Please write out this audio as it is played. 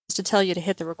to tell you to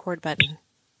hit the record button.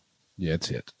 Yeah, it's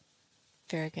hit.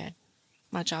 Very good.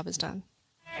 My job is done.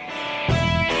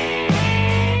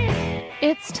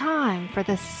 It's time for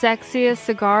the sexiest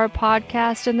cigar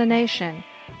podcast in the nation,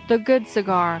 The Good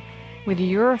Cigar, with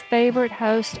your favorite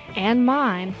host and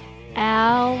mine,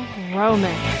 Al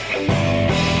Roman.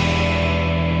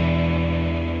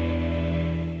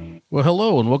 Well,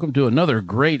 hello, and welcome to another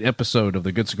great episode of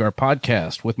the Good Cigar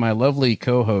Podcast with my lovely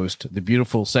co-host, the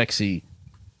beautiful, sexy,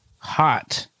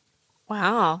 hot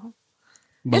Wow.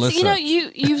 Melissa.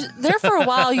 You there for a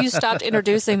while. You stopped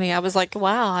introducing me. I was like,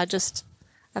 wow, I've just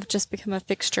become a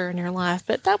fixture in your life.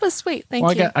 But that was sweet.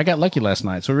 Thank you. I got lucky last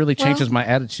night, so it really changes my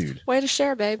attitude. Way to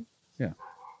share, babe. Yeah.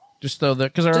 Just though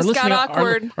that because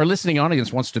our listening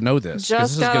audience wants to know this. Just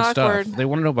this is got good awkward. stuff. They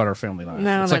want to know about our family life.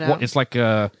 No, it's they like don't. It's like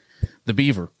the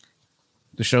Beaver,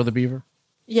 the show The Beaver.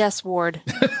 Yes, Ward.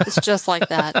 It's just like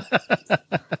that.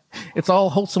 It's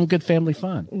all wholesome, good family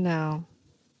fun. No.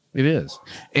 It is.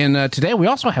 And today we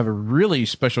also have a really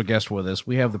special guest with us.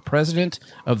 We have the president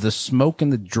of the Smoke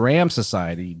and the Dram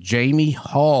Society, Jamie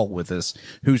Hall, with us,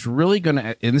 who's really going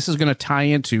to, and this is going to tie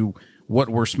into what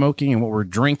we're smoking and what we're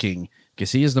drinking,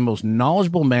 because he is the most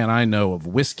knowledgeable man I know of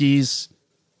whiskeys,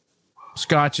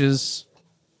 scotches,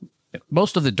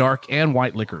 most of the dark and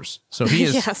white liquors. So he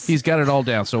is, Yes. He's got it all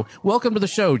down. So welcome to the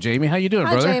show, Jamie. How you doing,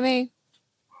 Hi, brother? Jamie.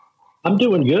 I'm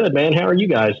doing good, man. How are you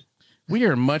guys? We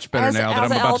are much better now that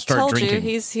I'm about Al to start told drinking.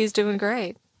 you, he's doing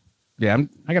great. Yeah,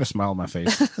 I got a smile on my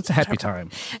face. It's a happy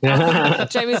time.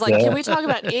 Jamie's like, can we talk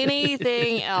about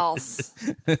anything else?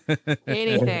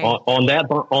 Anything. on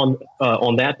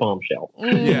that bombshell.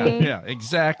 Yeah,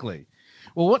 exactly.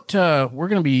 Well, what we're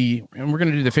going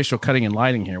to do the official cutting and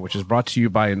lighting here, which is brought to you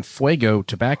by Enfuego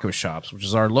Tobacco Shops, which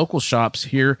is our local shops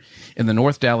here in the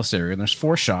North Dallas area. And there's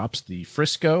 4 shops: the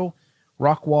Frisco,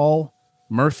 Rockwall,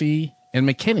 Murphy, and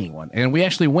McKinney one. And we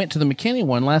actually went to the McKinney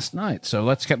one last night. So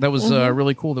that was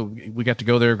really cool that we got to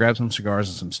go there, grab some cigars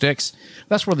and some sticks.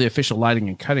 That's where the official lighting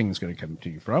and cutting is going to come to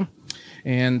you from.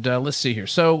 And let's see here.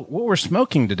 So what we're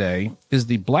smoking today is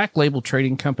the Black Label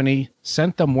Trading Company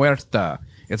Santa Muerta.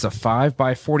 It's a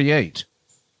 5x48.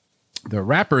 The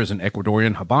wrapper is an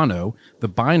Ecuadorian Habano. The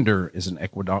binder is an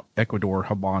Ecuador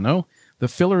Habano. The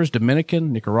filler is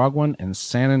Dominican, Nicaraguan, and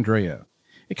San Andrea.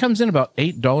 It comes in about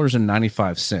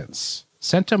 $8.95.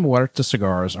 Santa Muerta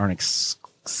cigars are an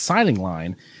exciting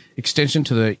line extension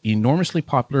to the enormously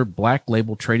popular Black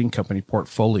Label Trading Company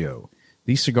portfolio.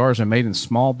 These cigars are made in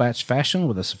small batch fashion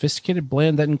with a sophisticated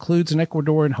blend that includes an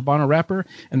Ecuadorian Habano wrapper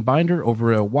and binder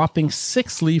over a whopping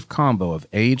 6-leaf combo of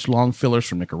aged long fillers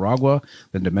from Nicaragua,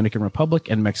 the Dominican Republic,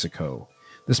 and Mexico.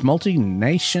 This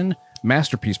multi-nation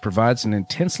masterpiece provides an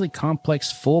intensely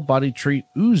complex, full-bodied treat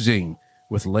oozing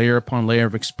with layer upon layer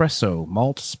of espresso,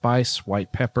 malt, spice,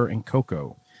 white pepper, and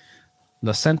cocoa.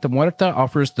 La Santa Muerta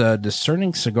offers the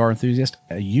discerning cigar enthusiast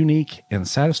a unique and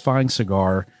satisfying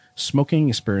cigar smoking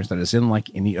experience that is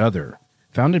unlike any other.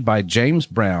 Founded by James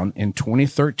Brown in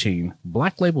 2013,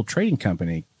 Black Label Trading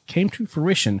Company came to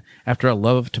fruition after a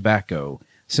love of tobacco.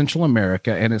 Central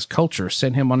America and its culture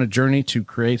sent him on a journey to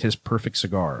create his perfect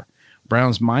cigar.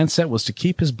 Brown's mindset was to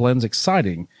keep his blends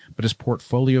exciting, but his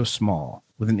portfolio small.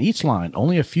 Within each line,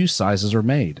 only a few sizes are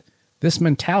made. This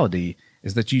mentality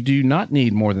is that you do not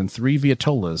need more than 3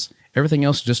 Vietolas. Everything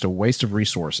else is just a waste of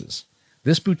resources.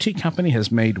 This boutique company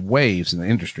has made waves in the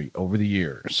industry over the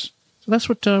years. So that's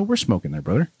what we're smoking there,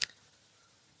 brother.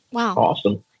 Wow.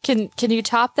 Awesome. Can you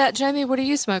top that, Jamie? What are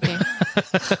you smoking?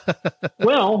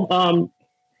 Well,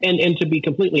 and to be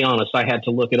completely honest, I had to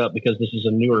look it up because this is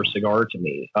a newer cigar to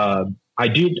me. I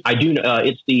do.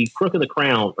 It's the Crook of the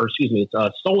Crown, or excuse me,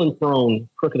 it's Stolen Throne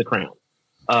Crook of the Crown,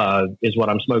 is what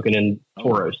I'm smoking in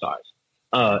Toro size.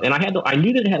 And I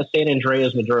knew that it had a San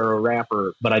Andreas Maduro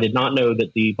wrapper, but I did not know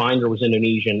that the binder was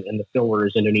Indonesian and the filler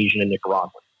is Indonesian and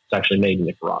Nicaraguan. It's actually made in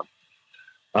Nicaragua.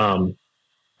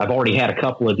 I've already had a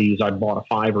couple of these. I bought a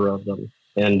 5 of them,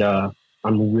 and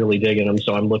I'm really digging them.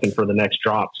 So I'm looking for the next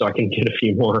drop so I can get a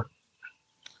few more.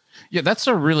 Yeah,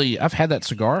 I've had that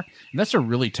cigar, and that's a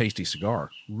really tasty cigar.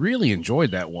 Really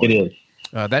enjoyed that one. It is.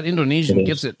 That Indonesian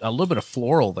gives it a little bit of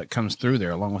floral that comes through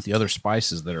there, along with the other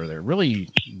spices that are there. Really,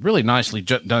 really nicely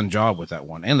done job with that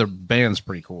one, and the band's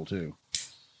pretty cool too.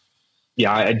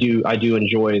 Yeah, I do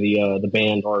enjoy the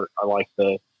band art. I like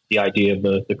the idea of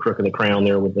the Crook of the Crown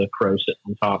there with the crow sitting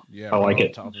on top. Yeah, I like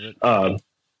it. Top of it.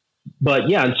 But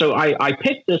yeah, and so I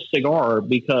picked this cigar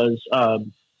because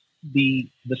the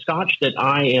Scotch that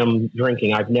I am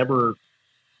drinking, I've never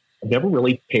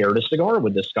really paired a cigar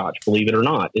with this Scotch, believe it or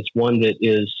not. It's one that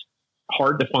is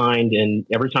hard to find, and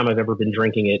every time I've ever been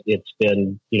drinking it, it's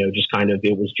been, just kind of,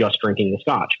 it was just drinking the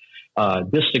Scotch.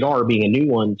 This cigar being a new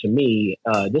one to me,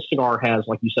 this cigar has,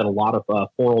 like you said, a lot of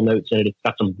floral notes in it. It's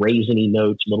got some raisiny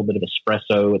notes, a little bit of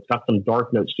espresso. It's got some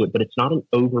dark notes to it, but it's not an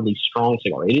overly strong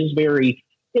cigar.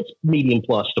 It's medium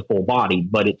plus to full body,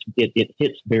 but it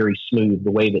hits very smooth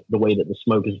the way that the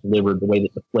smoke is delivered, the way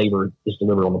that the flavor is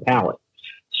delivered on the palate.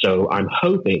 So I'm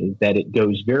hoping that it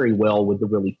goes very well with the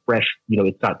really fresh,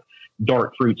 it's got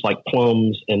dark fruits like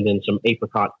plums and then some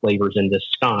apricot flavors in this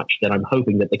Scotch that I'm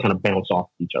hoping that they kind of bounce off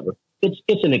each other.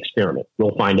 It's an experiment.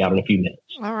 We'll find out in a few minutes.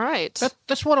 All right.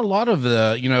 That's what a lot of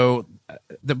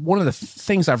one of the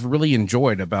things I've really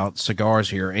enjoyed about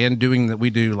cigars here, and doing that, we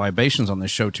do libations on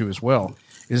this show too as well,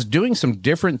 is doing some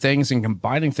different things and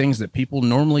combining things that people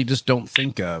normally just don't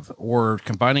think of, or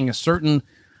combining a certain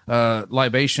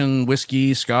libation,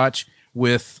 whiskey, Scotch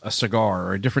with a cigar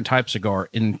or a different type of cigar,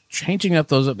 and changing up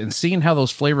those up and seeing how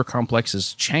those flavor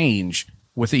complexes change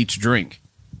with each drink.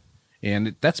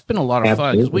 And that's been a lot of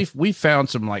fun, because we've found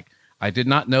some, like, I did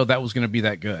not know that was going to be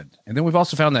that good. And then we've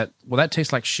also found that, well, that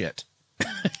tastes like shit.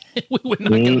 we would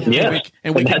not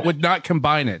we would not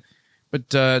combine it. But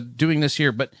doing this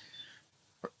here,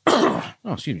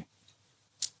 excuse me.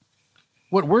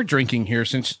 What we're drinking here,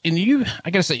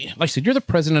 I gotta say, like I said, you're the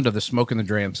president of the Smoke and the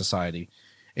Dram Society,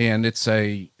 and it's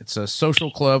a social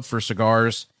club for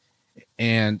cigars.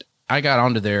 And I got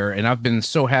onto there, and I've been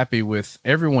so happy with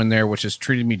everyone there, which has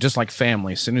treated me just like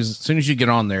family. As soon as you get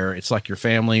on there, it's like your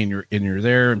family, and you're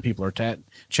there, and people are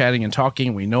chatting and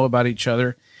talking. We know about each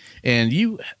other.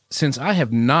 And since I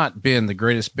have not been the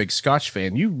greatest big Scotch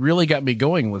fan, you really got me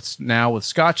going with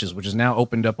Scotches, which has now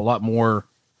opened up a lot more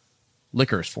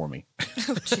liquors for me. Oh,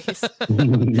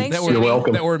 jeez. Thanks, You're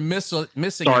welcome. That were missing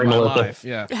in my life.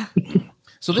 Yeah.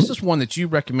 So this is one that you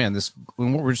recommend.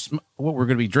 What we're going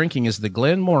to be drinking is the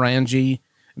Glenmorangie,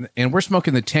 and we're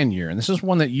smoking the 10-year. And this is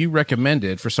one that you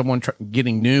recommended for someone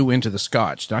getting new into the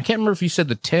Scotch. Now, I can't remember if you said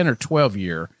the 10 or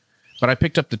 12-year, but I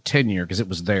picked up the 10-year because it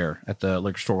was there at the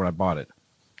liquor store when I bought it.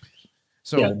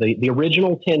 So yeah, the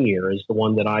original 10-year is the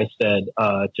one that I said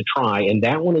to try, and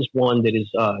that one is one that is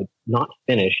not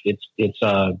finished. It's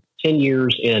 10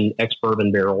 years in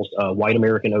ex-bourbon barrels, white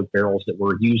American oak barrels that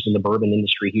were used in the bourbon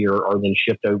industry here are then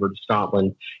shipped over to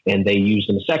Scotland, and they use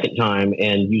them a second time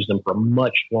and use them for a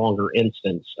much longer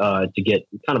instance to get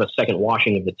kind of a second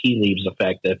washing of the tea leaves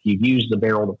effect. If you use the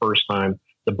barrel the first time,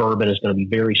 the bourbon is going to be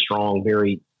very strong,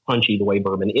 very punchy the way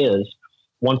bourbon is.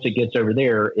 Once it gets over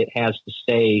there, it has to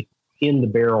stay in the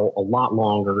barrel a lot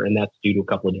longer, and that's due to a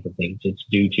couple of different things. It's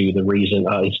due to the reason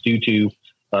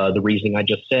the reasoning I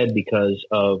just said, because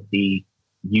of the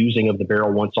using of the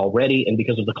barrel once already, and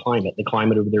because of the climate. The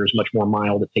climate over there is much more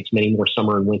mild. It takes many more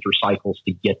summer and winter cycles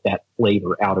to get that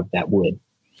flavor out of that wood.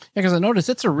 Yeah, because I noticed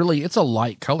it's a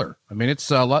light color. I mean, it's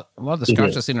a lot of the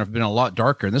Scotch I've seen have been a lot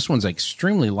darker, and this one's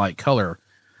extremely light color.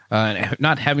 And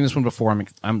not having this one before,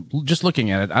 I'm just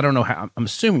looking at it. I don't know how. I'm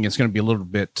assuming it's going to be a little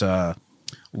bit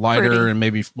lighter fruity, and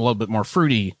maybe a little bit more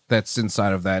fruity that's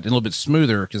inside of that, and a little bit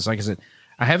smoother, because like I said,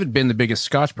 I haven't been the biggest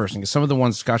Scotch person, because some of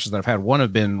the Scotches that I've had,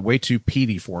 have been way too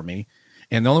peaty for me,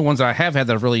 and the only ones that I have had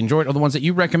that I've really enjoyed are the ones that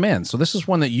you recommend. So this is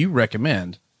one that you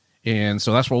recommend, and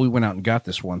so that's why we went out and got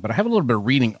this one. But I have a little bit of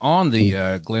reading on the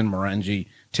Glenmorangie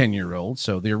 10-year-old.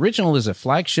 So the original is a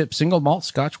flagship single malt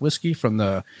Scotch whiskey from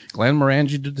the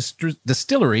Glenmorangie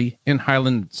distillery in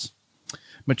Highlands.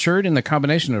 Matured in the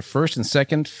combination of first and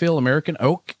second fill American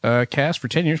oak cask for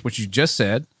 10 years, which you just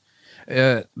said.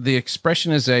 The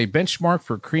expression is a benchmark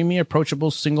for creamy, approachable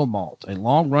single malt, a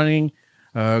long-running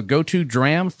go-to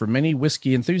dram for many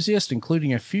whiskey enthusiasts,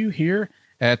 including a few here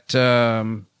at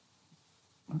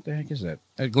what the heck is that?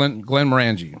 At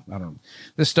Glenmorangie. I don't know.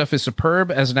 This stuff is superb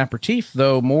as an aperitif,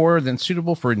 though more than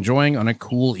suitable for enjoying on a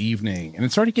cool evening. And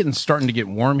it's already starting to get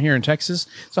warm here in Texas,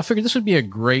 so I figured this would be a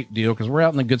great deal, because we're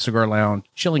out in the Good Cigar Lounge,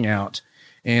 chilling out,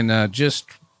 and it's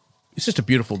just a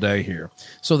beautiful day here.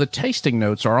 So the tasting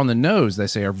notes are on the nose, they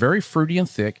say, are very fruity and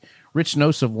thick, rich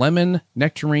notes of lemon,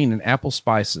 nectarine, and apple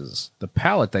spices. The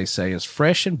palate, they say, is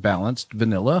fresh and balanced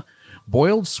vanilla,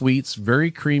 boiled sweets,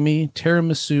 very creamy,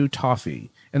 tiramisu toffee.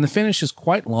 And the finish is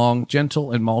quite long,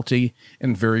 gentle, and malty,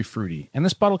 and very fruity. And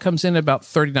this bottle comes in at about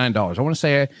 $39. I want to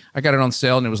say I got it on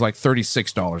sale, and it was like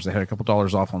 $36. They had a couple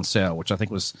dollars off on sale, which I think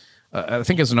was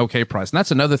is an okay price. And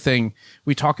that's another thing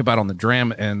we talk about on the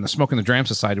Dram and the Smoke and the Dram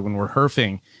Society when we're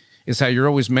herfing, is how you're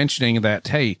always mentioning that,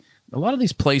 hey, a lot of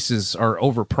these places are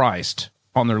overpriced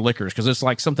on their liquors because it's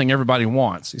like something everybody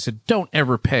wants. He said, don't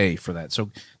ever pay for that.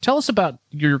 So tell us about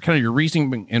your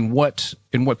reasoning and what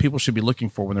people should be looking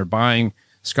for when they're buying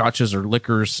Scotches or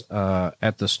liquors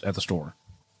at the store.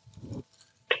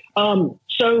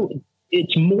 So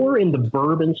It's more in the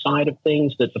bourbon side of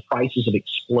things that the prices have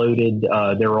exploded.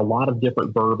 There are a lot of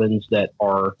different bourbons that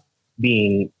are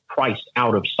being priced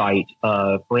out of sight.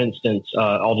 For instance,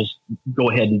 I'll just go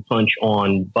ahead and punch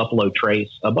on Buffalo Trace.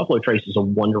 Buffalo Trace is a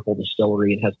wonderful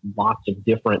distillery. It has lots of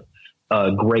different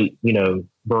great,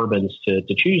 bourbons to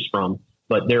choose from.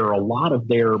 But there are a lot of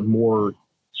their more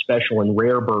special and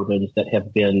rare bourbons that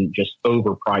have been just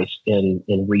overpriced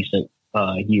in recent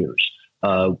years.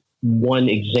 One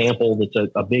example that's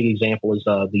a big example is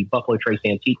the Buffalo Trace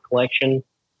Antique Collection,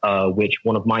 which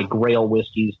one of my grail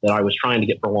whiskeys that I was trying to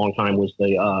get for a long time was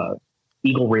the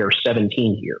Eagle Rare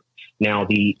 17 here. Now,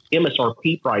 the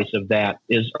MSRP price of that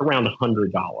is around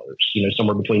 $100,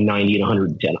 somewhere between 90 and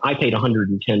 110. I paid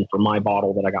 110 for my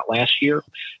bottle that I got last year.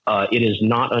 It is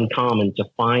not uncommon to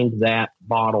find that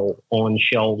bottle on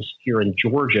shelves here in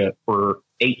Georgia for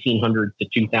 $1,800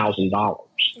 to $2,000.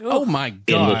 Oh my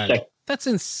God. That's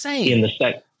insane.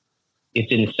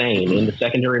 It's insane. In the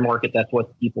secondary market, that's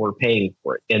what people are paying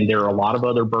for it. And there are a lot of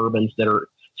other bourbons that are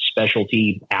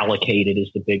specialty allocated is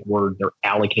the big word. They're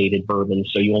allocated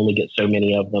bourbons. So you only get so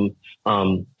many of them.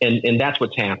 And that's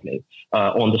what's happening.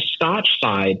 On the Scotch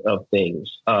side of things,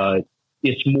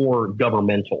 it's more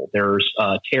governmental. There's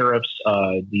tariffs.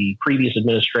 The previous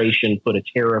administration put a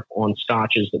tariff on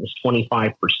scotches that was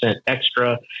 25%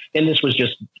 extra. And this was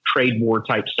just trade war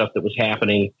type stuff that was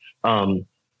happening.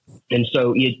 And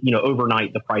so,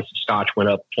 overnight, the price of scotch went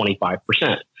up 25%.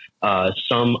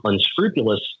 Some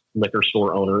unscrupulous liquor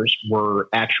store owners were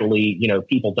actually,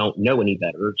 people don't know any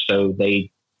better. So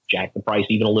they jack the price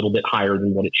even a little bit higher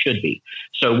than what it should be.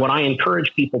 So what I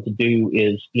encourage people to do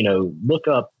is, look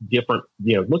up different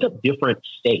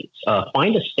states.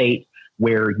 Find a state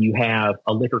where you have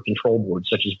a liquor control board,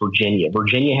 such as Virginia.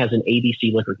 Virginia has an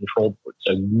ABC liquor control board,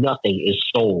 so nothing is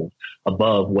sold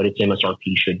above what its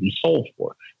MSRP should be sold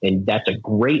for. And that's a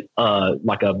great,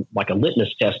 like a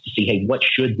litmus test to see, hey, what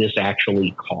should this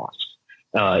actually cost?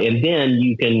 And then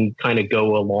you can kind of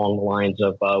go along the lines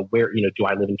of where, do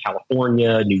I live in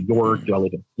California, New York? Do I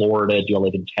live in Florida? Do I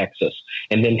live in Texas?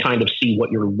 And then kind of see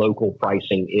what your local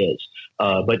pricing is.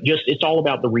 But just it's all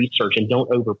about the research, and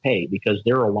don't overpay, because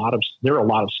there are a lot of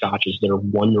scotches that are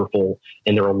wonderful,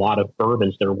 and there are a lot of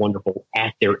bourbons that are wonderful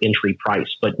at their entry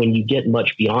price. But when you get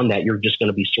much beyond that, you're just going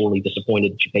to be sorely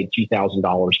disappointed that you paid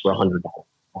 $2,000 for a $100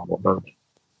 bottle of bourbon.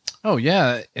 Oh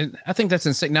yeah, and I think that's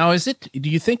insane. Now, do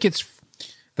you think it's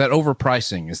that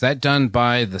overpricing, is that done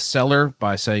by the seller,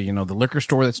 by say, the liquor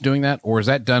store that's doing that? Or is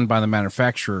that done by the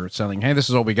manufacturer selling, hey, this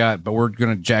is all we got, but we're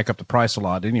going to jack up the price a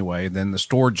lot anyway. Then the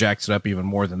store jacks it up even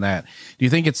more than that. Do you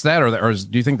think it's that, or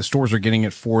do you think the stores are getting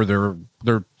it for their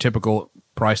typical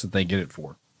price that they get it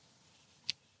for?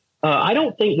 I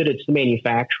don't think that it's the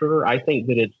manufacturer. I think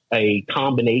that it's a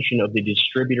combination of the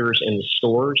distributors and the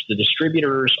stores. The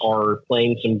distributors are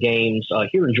playing some games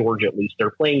here in Georgia, at least.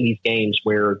 They're playing these games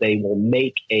where they will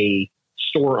make a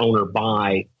store owner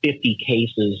buy 50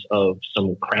 cases of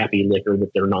some crappy liquor that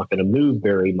they're not going to move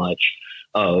very much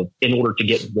in order to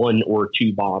get 1 or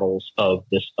 2 bottles of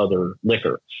this other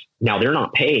liquor. Now, they're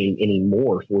not paying any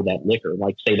more for that liquor.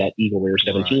 Like, say, that Eagle Rare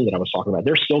 17 that I was talking about,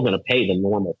 they're still going to pay the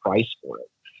normal price for it.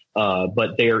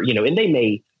 But they're, and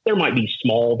there might be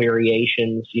small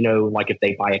variations, like if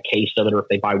they buy a case of it, or if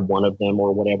they buy one of them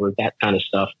or whatever, that kind of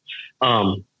stuff.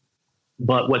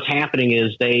 But what's happening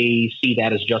is they see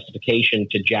that as justification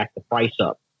to jack the price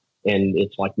up. And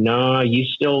it's like, nah, you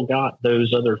still got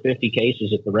those other 50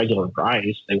 cases at the regular price.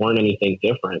 They weren't anything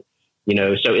different,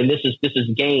 So, and this is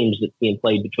games that's being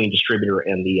played between distributor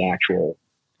and the actual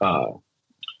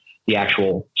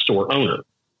store owner.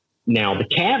 Now, the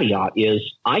caveat is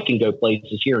I can go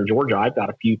places here in Georgia. I've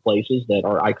got a few places that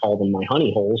I call them my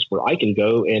honey holes, where I can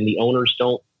go and the owners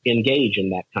don't engage in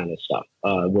that kind of stuff,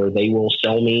 where they will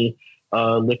sell me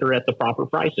liquor at the proper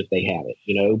price if they have it,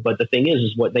 But the thing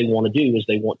is what they want to do is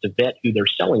they want to vet who they're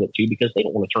selling it to, because they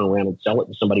don't want to turn around and sell it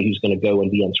to somebody who's going to go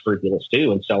and be unscrupulous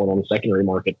too and sell it on the secondary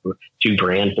market for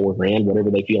 $2,000, $4,000,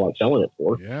 whatever they feel like selling it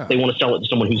for. Yeah. They want to sell it to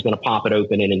someone who's going to pop it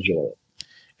open and enjoy it.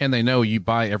 And they know you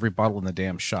buy every bottle in the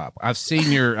damn shop. I've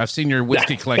seen your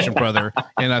whiskey collection, brother,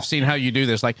 and I've seen how you do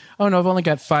this. Like, oh no, I've only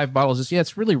got 5 bottles.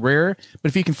 It's really rare,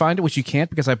 but if you can find it, which you can't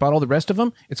because I bought all the rest of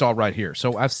them, it's all right here.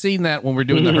 So I've seen that when we're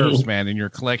doing the herbs, man, in your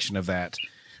collection of that,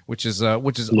 which is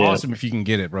awesome if you can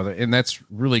get it, brother, and that's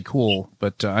really cool.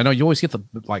 But I know you always get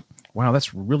wow,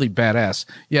 that's really badass.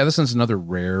 Yeah, this one's another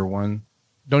rare one.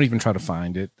 Don't even try to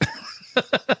find it.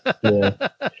 Yeah,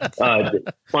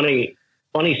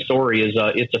 Funny story is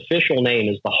its official name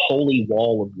is the Holy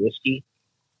Wall of Whiskey.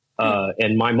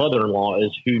 And my mother-in-law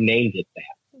is who named it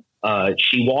that.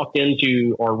 She walked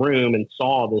into our room and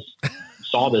saw this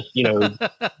saw this,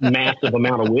 massive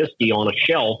amount of whiskey on a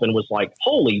shelf and was like,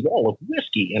 holy wall of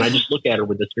whiskey. And I just looked at her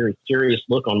with this very serious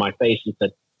look on my face and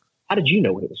said, how did you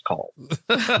know what it was called?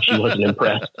 She wasn't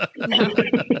impressed.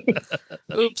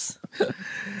 Oops.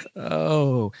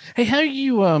 Oh, hey, how are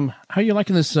you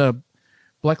liking this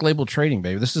Black Label trading,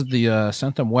 baby? This is the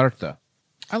Santa Muerta.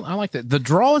 I like that. The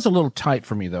draw is a little tight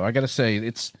for me, though. I got to say,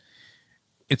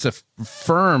 it's a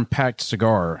firm packed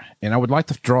cigar, and I would like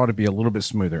the draw to be a little bit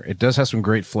smoother. It does have some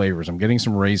great flavors. I'm getting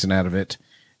some raisin out of it,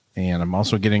 and I'm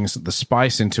also getting the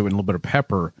spice into it and a little bit of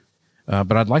pepper.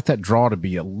 But I'd like that draw to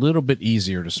be a little bit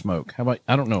easier to smoke. How about,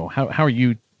 I don't know. How are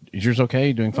you? Is yours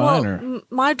okay? Doing fine? Or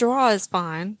my draw is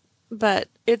fine, but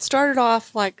it started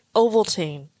off like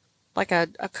Ovaltine, like a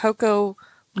cocoa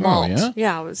malt. Oh,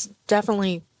 yeah, it was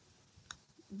definitely,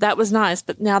 that was nice,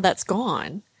 but now that's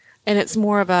gone. And it's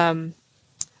more of a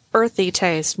earthy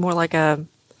taste, more like a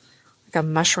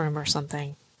mushroom or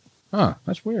something. Huh,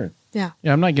 that's weird. Yeah.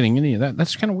 Yeah, I'm not getting any of that.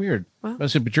 That's kind of weird. Well, I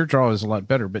said, but your draw is a lot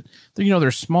better. But,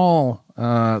 they're small,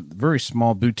 very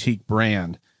small boutique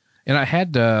brand. And I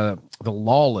had the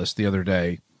Lawless the other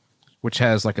day, which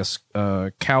has like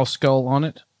a cow skull on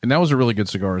it. And that was a really good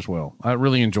cigar as well. I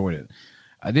really enjoyed it.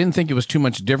 I didn't think it was too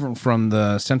much different from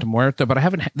the Santa Muerta,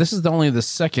 but this is only the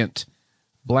second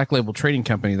Black Label trading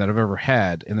company that I've ever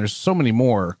had. And there's so many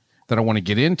more that I want to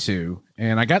get into.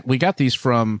 And we got these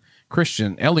from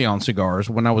Christian Elion Cigars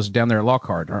when I was down there at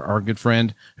Lockhart, our good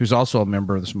friend who's also a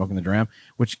member of the Smoking the Dram,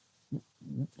 which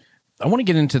I want to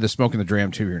get into the Smoking the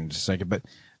Dram too here in just a second. But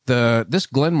this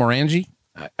Glenmorangie,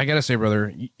 I got to say,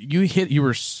 brother, you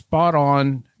were spot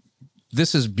on.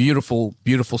 This is beautiful,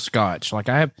 beautiful Scotch. Like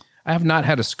I have not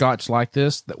had a Scotch like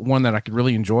this, one that I could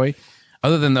really enjoy,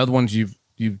 other than the other ones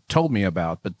you've told me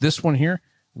about. But this one here,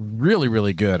 really,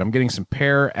 really good. I'm getting some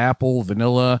pear, apple,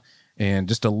 vanilla, and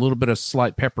just a little bit of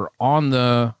slight pepper on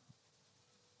the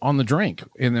drink,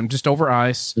 and then just over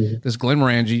ice. Mm-hmm. This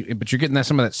Glenmorangie, but you're getting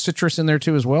some of that citrus in there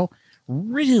too as well.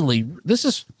 Really, this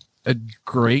is a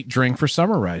great drink for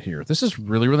summer right here. This is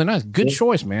really, really nice. Good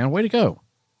choice, man. Way to go.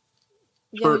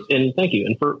 And thank you.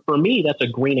 And for me, that's a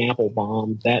green apple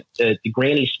bomb. That the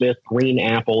Granny Smith green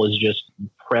apple is just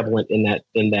prevalent in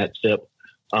that sip.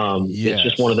 Yes. It's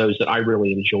just one of those that I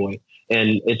really enjoy.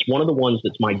 And it's one of the ones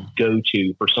that's my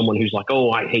go-to for someone who's like,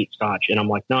 oh, I hate Scotch. And I'm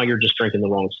like, no, you're just drinking the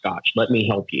wrong Scotch. Let me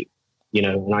help you.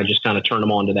 And I just kind of turn them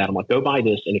on to that. I'm like, go buy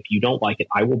this. And if you don't like it,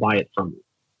 I will buy it from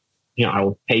you. I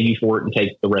will pay you for it and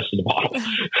take the rest of the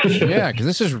bottle. Yeah, because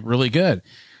this is really good.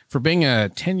 For being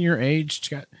a 10-year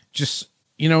aged, just,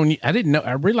 I didn't know.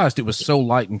 I realized it was so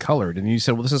light and colored. And you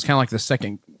said, well, this is kind of like the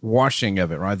second washing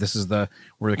of it, right? This is where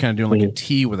they're kind of doing like a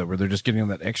tea with it, where they're just getting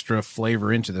that extra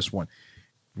flavor into this one.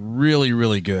 Really,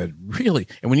 really good. Really.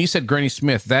 And when you said Granny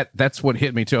Smith, that's what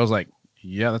hit me too. I was like,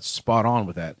 yeah, that's spot on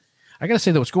with that. I got to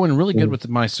say, though, it's going really good with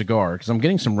my cigar because I'm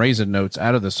getting some raisin notes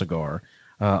out of the cigar,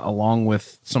 along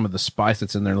with some of the spice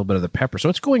that's in there, a little bit of the pepper. So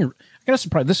it's going, I got to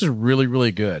surprise. This is really,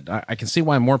 really good. I can see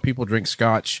why more people drink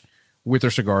Scotch with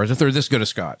their cigars if they're this good a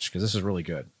Scotch, because this is really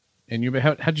good. And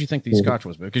how did you think the Scotch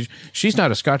was? Because she's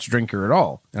not a Scotch drinker at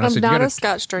all. And I'm not a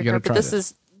Scotch drinker, but this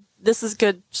is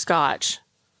good Scotch.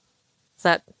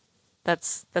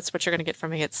 That's what you're going to get from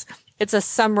me. It's a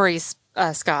summery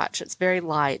Scotch. It's very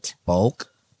light. Bulk.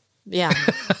 Yeah.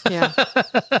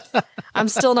 I'm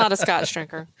still not a Scotch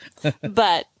drinker,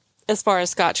 but as far as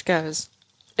Scotch goes,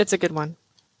 it's a good one.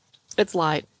 It's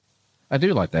light. I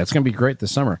do like that. It's going to be great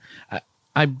this summer.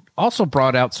 I also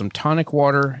brought out some tonic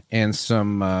water and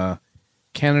some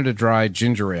Canada Dry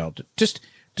ginger ale. Just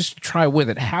to try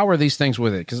with it. How are these things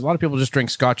with it? Because a lot of people just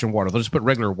drink Scotch and water. They'll just put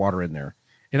regular water in there.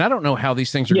 And I don't know how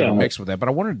these things are going to mix with that, but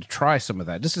I wanted to try some of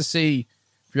that just to see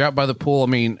if you're out by the pool. I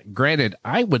mean, granted,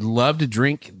 I would love to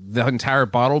drink the entire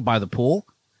bottle by the pool,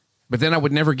 but then I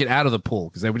would never get out of the pool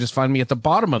because they would just find me at the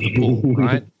bottom of the pool,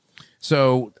 right?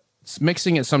 So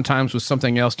mixing it sometimes with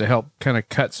something else to help kind of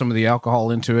cut some of the alcohol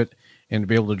into it and to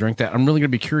be able to drink that. I'm really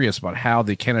going to be curious about how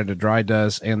the Canada Dry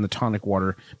does and the tonic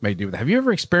water may do with that. Have you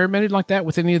ever experimented like that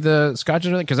with any of the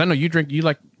scotches? Because I know you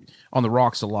like on the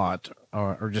rocks a lot.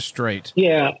 Or just straight?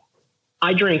 Yeah,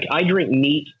 I drink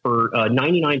neat for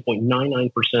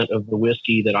 99.99% of the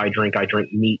whiskey that I drink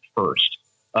neat first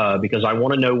because I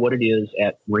want to know what it is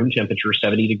at room temperature,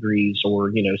 70 degrees or,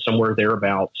 somewhere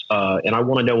thereabouts. And I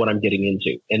want to know what I'm getting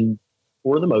into. And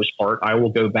for the most part, I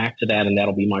will go back to that and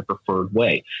that'll be my preferred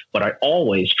way. But I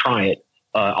always try it.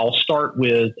 I'll start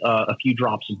with a few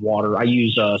drops of water. I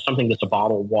use something that's a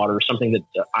bottled water, something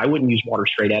that I wouldn't use water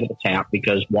straight out of the tap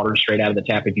because water straight out of the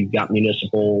tap, if you've got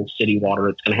municipal city water,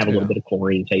 it's going to have a little bit of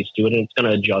chlorine taste to it and it's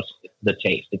going to adjust the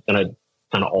taste. It's going to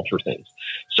kind of alter things.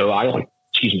 So I like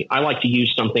excuse me, I like to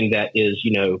use something that is,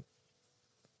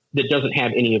 that doesn't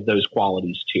have any of those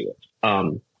qualities to it.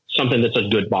 Something that's a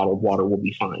good bottled water will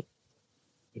be fine.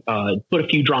 Put a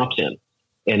few drops in,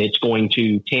 and it's going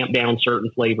to tamp down certain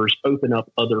flavors, open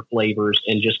up other flavors,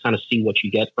 and just kind of see what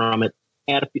you get from it.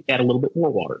 Add a little bit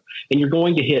more water, and you're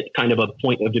going to hit kind of a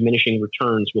point of diminishing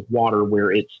returns with water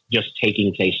where it's just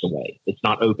taking taste away. It's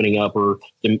not opening up or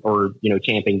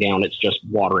tamping down. It's just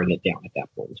watering it down at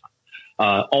that point in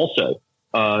time. Also,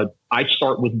 I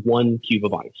start with 1 cube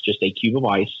of ice, just a cube of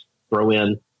ice, throw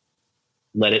in,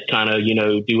 let it kind of,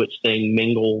 do its thing,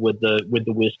 mingle with the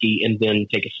whiskey, and then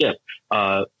take a sip.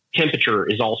 Temperature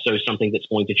is also something that's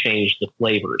going to change the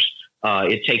flavors.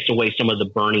 It takes away some of the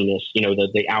burniness,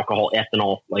 the alcohol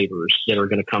ethanol flavors that are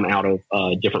going to come out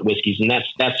of different whiskeys. And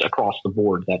that's across the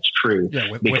board. That's true.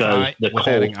 Yeah, with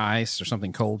adding ice or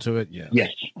something cold to it. Yes.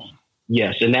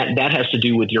 Yes. And that has to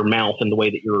do with your mouth and the way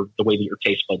that your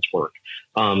taste buds work.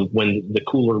 When the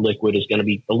cooler liquid is going to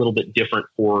be a little bit different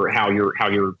for how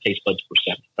your taste buds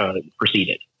perceive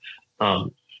it.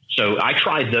 So I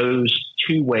tried those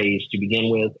 2 ways to begin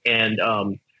with. And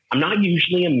I'm not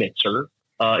usually a mixer.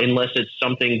 Unless it's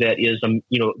something that is,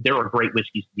 there are great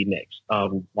whiskeys to be mixed,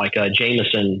 like a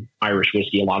Jameson Irish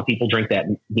whiskey. A lot of people drink that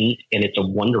neat, and it's a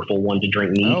wonderful one to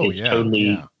drink neat. It's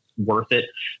totally worth it.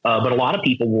 But a lot of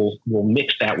people will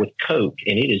mix that with Coke,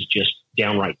 and it is just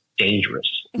downright dangerous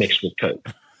mixed with Coke.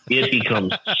 It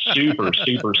becomes super,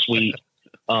 super sweet.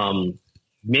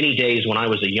 Many days when I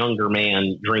was a younger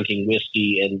man drinking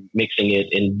whiskey and mixing it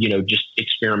and, just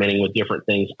experimenting with different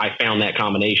things, I found that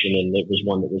combination, and it was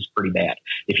one that was pretty bad.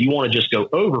 If you want to just go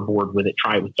overboard with it,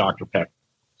 try it with Dr. Pepper.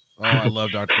 Oh, I love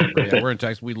Dr. Pepper. Yeah, we're in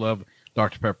Texas. We love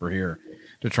Dr. Pepper here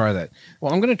to try that.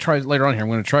 Well, I'm going to try later on here. I'm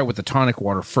going to try it with the tonic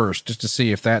water first, just to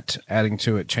see if that adding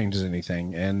to it changes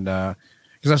anything. And,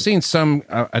 because I've seen some,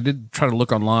 I did try to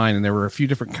look online, and there were a few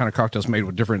different kind of cocktails made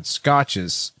with different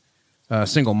scotches.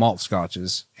 Single malt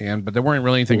scotches, but there weren't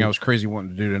really anything I was crazy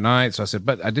wanting to do tonight. So I said,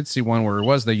 but I did see one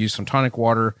where they used some tonic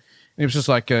water, and it was just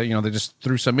like, they just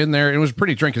threw some in there. It was a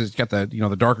pretty drink because it's got the,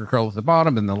 the darker color at the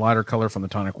bottom and the lighter color from the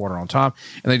tonic water on top.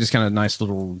 And they just kind of nice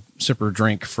little sipper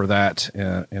drink for that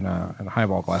in a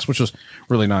highball glass, which was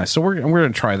really nice. So we're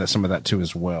going to try some of that too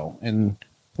as well. And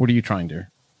what are you trying to?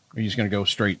 Are you just going to go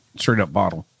straight up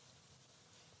bottle?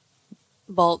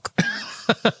 Bulk.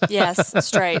 Yes,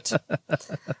 straight.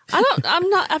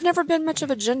 I've never been much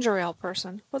of a ginger ale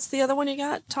person. What's the other one you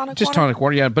got? Tonic Just water? tonic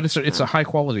water, yeah, but it's a high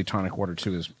quality tonic water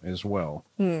too as well.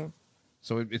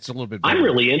 So it's a little bit better. I'm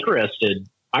really interested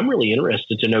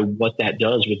to know what that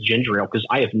does with ginger ale, because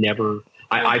I have never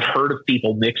I've heard of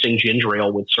people mixing ginger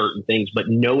ale with certain things, but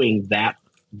knowing that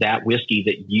whiskey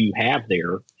that you have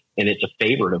there, and it's a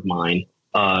favorite of mine,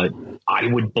 I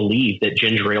would believe that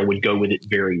ginger ale would go with it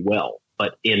very well.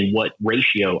 But in what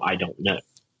ratio, I don't know.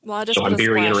 Well, so I'm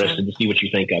very interested to see what you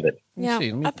think of it. Yeah,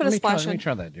 I put a splash in. Let me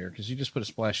try that, dear, because you just put a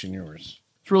splash in yours.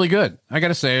 It's really good. I got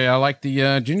to say, I like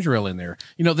the ginger ale in there.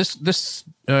 This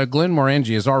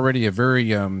Glenmorangie is already a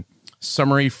very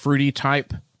summery, fruity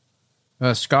type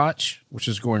Scotch, which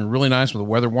is going really nice with the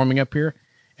weather warming up here.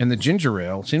 And the ginger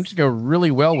ale seems to go really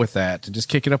well with that, to just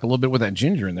kick it up a little bit with that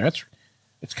ginger in there.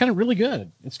 It's kind of really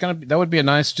good. That would be a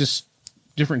nice, just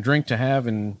different drink to have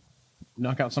and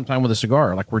knock out sometime with a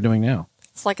cigar like we're doing now.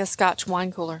 It's like a Scotch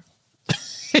wine cooler.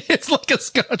 It's like a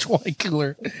Scotch wine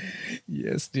cooler.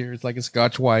 Yes, dear. It's like a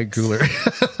Scotch wine cooler.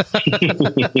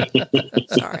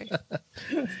 Sorry.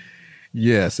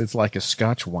 Yes, it's like a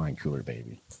Scotch wine cooler,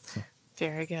 baby.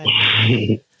 Very good.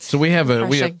 So we have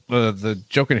the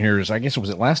joke in here is, I guess, was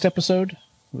it last episode?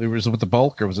 It was with the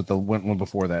bulk, or was it the one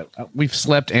before that? We've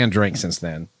slept and drank since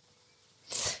then.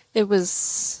 It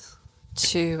was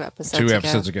 2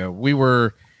 episodes ago. We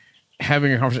were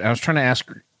having a conversation. I was trying to ask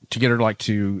her to get her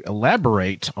to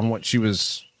elaborate on what she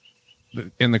was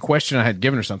in the question I had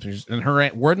given her something, and her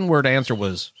word answer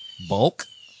was bulk.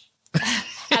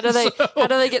 How do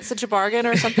they get such a bargain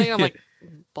or something? I'm like,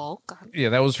 bulk. Yeah,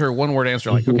 that was her one word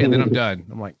answer. Like, okay, then I'm done.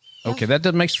 I'm like, okay,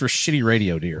 that makes for shitty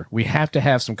radio, dear. We have to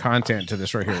have some content to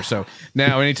this right here. So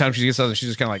now, anytime she gets something, she's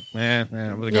just kind of like,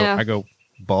 I'm gonna go. I go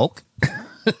bulk.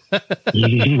 For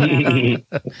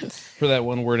that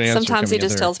one word answer. Sometimes he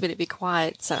just tells me to be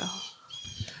quiet. So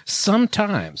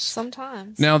sometimes.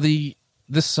 Now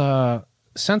this Santa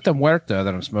Muerta that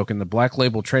I'm smoking, the Black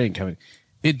Label Trading Company,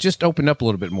 it just opened up a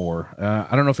little bit more.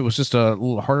 I don't know if it was just a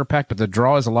little harder pack, but the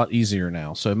draw is a lot easier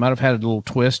now. So it might have had a little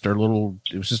twist or it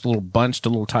was just a little bunched, a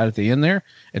little tight at the end there,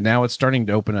 and now it's starting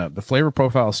to open up. The flavor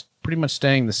profile is pretty much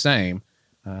staying the same.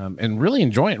 And really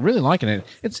enjoying it, really liking it.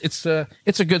 It's a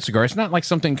good cigar. It's not like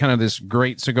something kind of this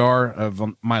great cigar of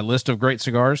my list of great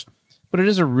cigars, but it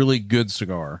is a really good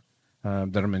cigar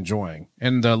that I'm enjoying.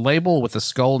 And the label with the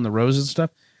skull and the roses and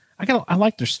stuff, I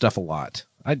like their stuff a lot.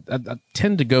 I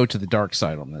tend to go to the dark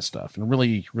side on this stuff and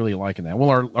really, really liking that.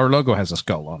 Well, our logo has a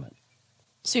skull on it.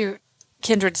 So you're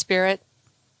kindred spirit?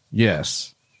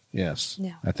 Yes. Yeah.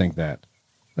 I think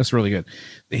that's really good.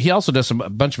 He also does a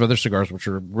bunch of other cigars, which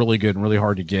are really good and really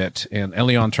hard to get. And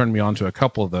Elion turned me on to a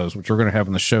couple of those, which we're going to have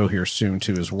on the show here soon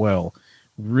too, as well.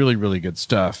 Really, really good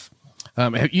stuff.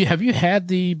 Have you had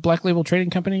the Black Label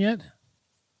Trading Company yet?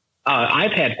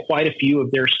 I've had quite a few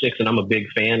of their sticks, and I'm a big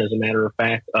fan. As a matter of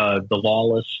fact, the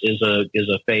Lawless is a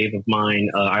fave of mine.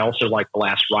 I also like the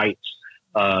Last Rites.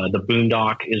 The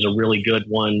Boondock is a really good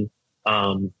one.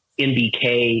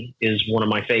 NBK is one of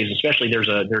my faves. Especially there's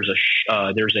a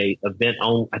event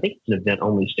on. I think it's an event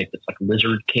only stick that's like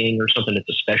Lizard King or something. It's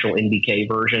a special NBK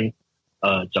version.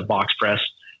 It's a box press.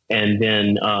 And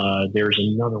then there's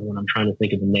another one I'm trying to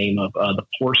think of the name of, the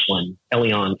Porcelain.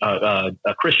 Elion,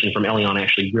 a Christian from Elion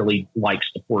actually really likes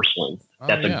the Porcelain.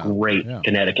 That's a great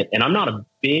Connecticut. And I'm not a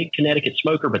big Connecticut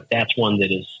smoker, but that's one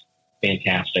that is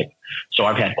fantastic. So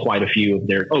I've had quite a few of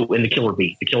their. Oh, and the Killer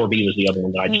Bee. The Killer Bee was the other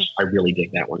one that I really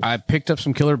dig that one. I picked up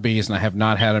some Killer Bees, and I have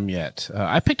not had them yet.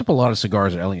 I picked up a lot of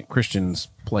cigars at Elion Christian's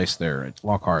place there at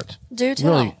Lockhart. Do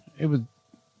tell. Really, it was.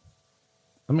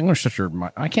 I'm going to shut your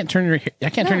mic. I can't turn your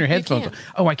headphones off.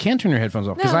 Oh, I can turn your headphones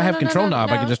off because I have control knob.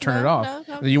 I can just turn it off.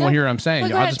 You won't hear what I'm saying.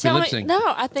 Well, I'll just be lip syncing. No,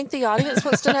 I think the audience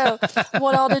wants to know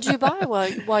what all did you buy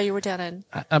while you were down in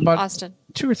I bought Austin?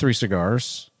 2 or 3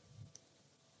 cigars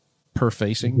per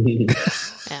facing.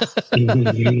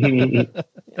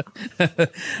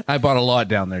 I bought a lot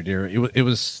down there, dear. It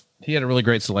was he had a really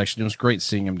great selection. It was great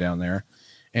seeing him down there.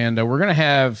 And we're going to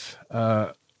have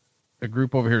a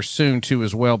group over here soon too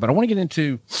as well, but I want to get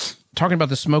into talking about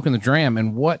the Smoke and the Dram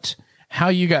and how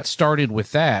you got started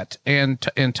with that, and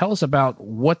tell us about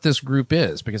what this group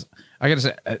is, because I got to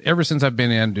say, ever since I've been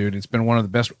in, dude, it's been one of the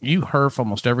best. You herf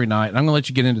almost every night, and I'm going to let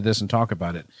you get into this and talk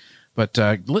about it. But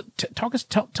tell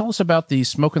us about the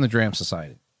Smoke and the Dram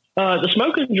Society. The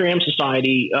Smoke and Dram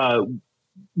Society,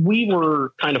 we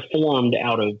were kind of formed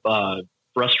out of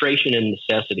frustration and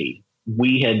necessity.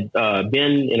 We had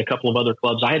been in a couple of other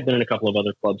clubs. I had been in a couple of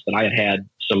other clubs that I had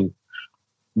some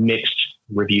mixed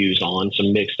reviews on,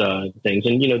 some mixed things.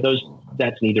 And,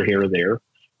 that's neither here or there.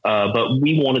 But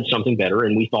we wanted something better,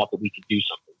 and we thought that we could do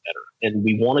something better. And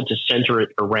we wanted to center it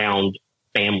around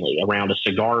family, around a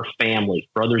cigar family,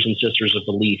 brothers and sisters of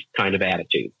belief kind of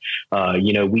attitude.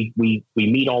 We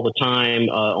meet all the time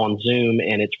on Zoom,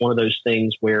 and it's one of those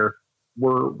things where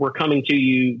we're coming to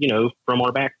you, from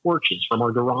our back porches, from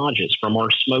our garages, from our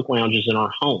smoke lounges in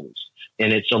our homes.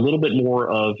 And it's a little bit more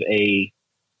of a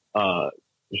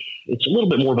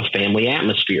family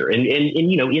atmosphere. And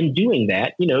in doing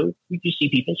that, you see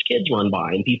people's kids run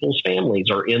by, and people's families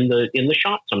are in the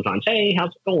shop sometimes. Hey, how's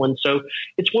it going? So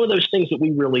it's one of those things that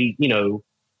we really,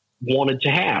 wanted to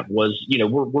have was,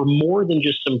 we're more than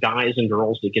just some guys and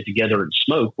girls that get together and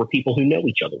smoke. We're people who know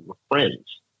each other. We're friends,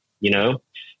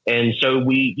 And so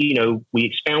we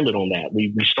expounded on that.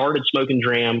 We started Smoke and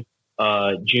Dram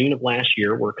June of last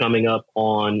year. We're coming up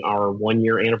on our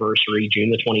 1-year anniversary.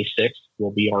 June the 26th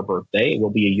will be our birthday.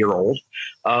 We'll be a year old.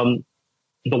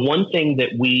 The one thing that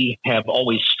we have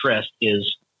always stressed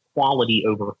is quality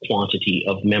over quantity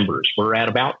of members. We're at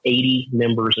about 80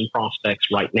 members and prospects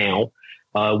right now.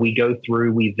 We go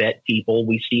through, we vet people,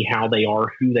 we see how they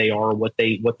are, who they are, what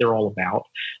they're all about.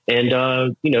 And,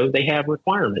 they have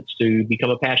requirements to become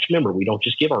a patch member. We don't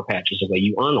just give our patches away.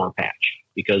 You earn our patch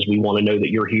because we want to know that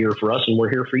you're here for us and we're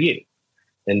here for you.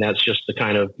 And that's just the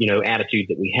kind of, attitude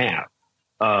that we have.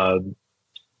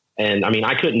 And I mean,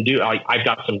 I've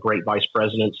got some great vice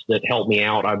presidents that help me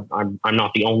out. I'm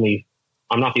not the only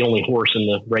horse in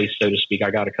the race, so to speak.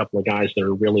 I got a couple of guys that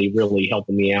are really, really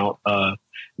helping me out.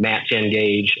 Matt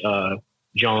Tengage,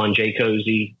 John J.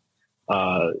 Cozy,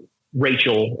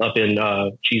 Rachel up in,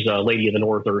 she's a Lady of the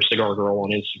North or Cigar Girl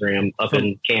on Instagram up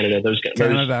in Canada. Those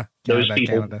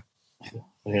people. Canada.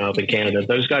 Up in Canada,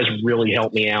 those guys really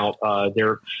help me out.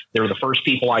 They're the first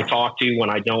people I talk to when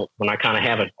I kind of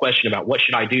have a question about what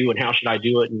should I do and how should I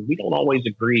do it. And we don't always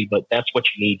agree, but that's what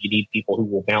you need. You need people who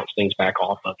will bounce things back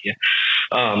off of you.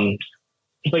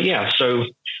 But yeah, so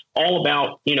all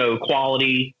about,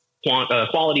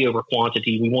 quality over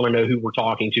quantity. We want to know who we're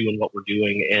talking to and what we're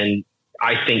doing. And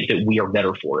I think that we are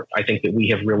better for it. I think that we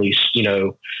have really,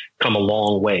 come a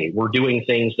long way. We're doing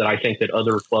things that I think that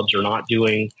other clubs are not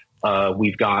doing.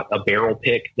 We've got a barrel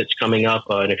pick that's coming up.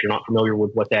 And if you're not familiar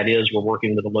with what that is, we're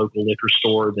working with a local liquor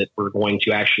store that we're going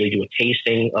to actually do a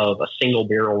tasting of a single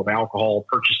barrel of alcohol,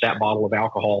 purchase that bottle of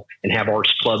alcohol, and have our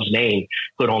club's name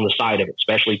put on the side of it,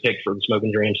 specially picked for the Smoke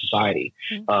and Dram Society.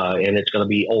 And it's going to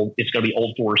be Old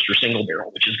Forester single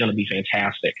barrel, which is going to be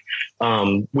fantastic.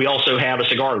 We also have a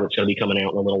cigar that's going to be coming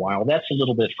out in a little while. That's a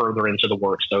little bit further into the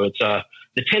works. So it's the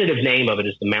tentative name of it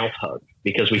is the Mouth Hug,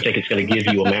 because we think it's going to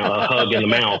give you a hug in the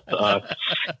mouth.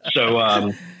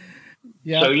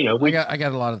 Yeah. So, you know, I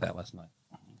got a lot of that last night.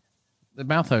 The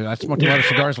mouth hug. I smoked a lot of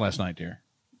cigars last night, dear.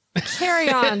 Carry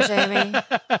on, Jamie.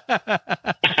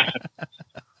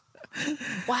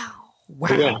 Wow.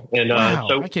 Yeah. And wow.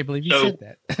 so I can't believe you said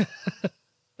that.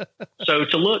 So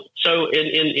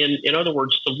in other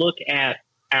words, to look at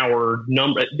our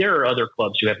number, there are other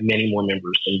clubs who have many more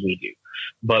members than we do,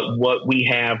 but what we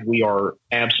have, we are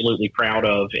absolutely proud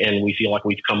of, and we feel like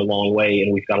we've come a long way,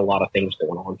 and we've got a lot of things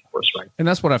going on for us, right? And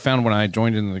that's what I found when I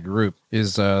joined into the group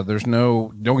is there's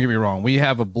no, don't get me wrong, we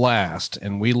have a blast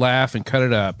and we laugh and cut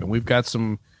it up, and we've got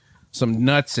some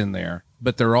nuts in there,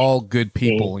 but they're all good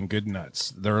people and good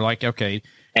nuts. They're like, okay,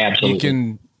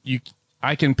 absolutely.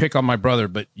 I can pick on my brother,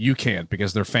 but you can't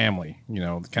because they're family, you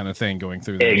know, the kind of thing going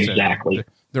through there. Exactly.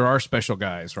 There are special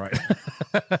guys, right?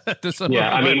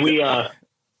 Yeah. I mean,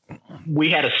 we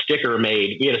had a sticker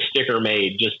made. We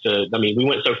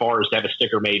went so far as to have a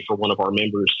sticker made for one of our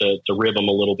members to rib them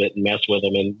a little bit and mess with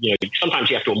them. And, you know, sometimes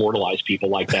you have to immortalize people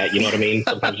like that. You know what I mean?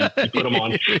 Sometimes you put them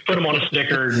on a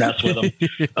sticker and mess with them.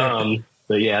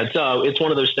 But yeah, it's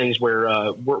one of those things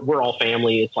where we're all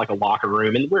family. It's like a locker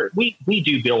room, and we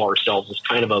do bill ourselves as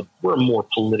we're a more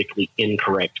politically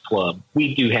incorrect club.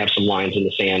 We do have some lines in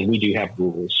the sand. We do have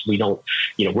rules. We don't,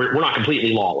 you know, we're not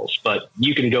completely lawless, but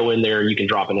you can go in there and you can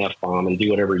drop an F-bomb and do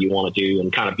whatever you want to do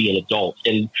and kind of be an adult.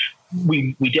 And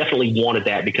we definitely wanted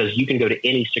that, because you can go to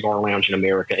any cigar lounge in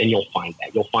America and you'll find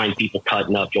that. You'll find people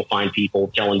cutting up. You'll find people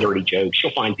telling dirty jokes.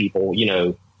 You'll find people, you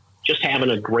know, just having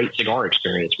a great cigar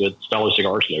experience with fellow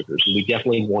cigar smokers. And we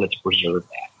definitely wanted to preserve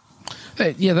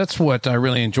that. Yeah, that's what I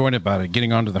really enjoyed about it.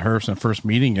 Getting onto the Herbs and first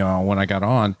meeting y'all when I got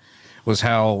on was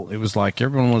how it was like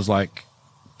everyone was like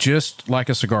just like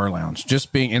a cigar lounge,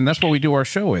 just being, and that's what we do our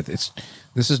show with.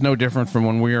 This is no different from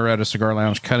when we were at a cigar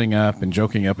lounge cutting up and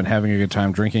joking up and having a good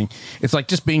time drinking. It's like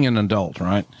just being an adult,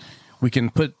 right? We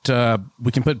can put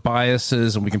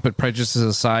biases and we can put prejudices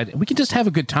aside, and we can just have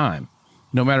a good time,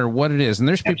 no matter what it is. And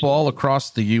there's people all across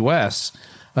the U.S.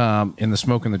 In the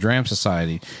Smoke and the Dram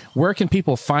Society. Where can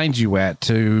people find you at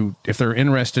if they're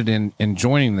interested in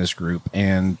joining this group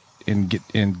and in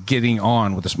getting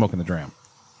on with the Smoke and the Dram?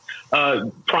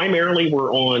 Primarily,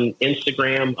 we're on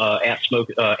Instagram at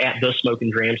the Smoke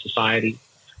and Dram Society,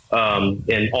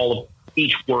 and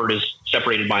each word is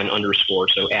separated by an underscore.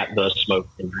 So at the Smoke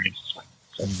and Dram Society.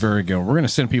 Very good. We're going to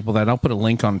send people that. I'll put a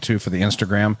link on too for the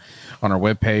Instagram on our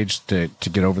webpage to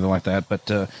get over there like that.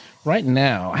 But right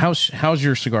now, how's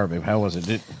your cigar, babe? How was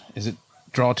it? Is it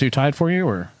draw too tight for you,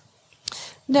 or?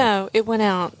 No, it went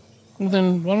out. Well,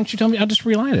 then why don't you tell me? I'll just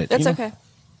relight it. That's okay.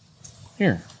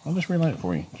 Here, I'll just relight it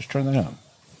for you. Just turn that on.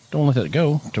 Don't let it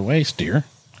go to waste, dear.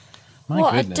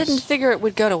 My goodness. I didn't figure it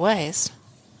would go to waste.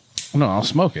 No, I'll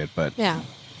smoke it, but yeah.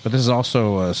 But this is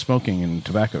also smoking and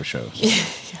tobacco shows.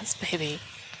 Yes, baby.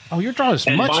 Oh, your draw is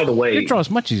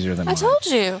much easier than mine. I told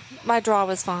you my draw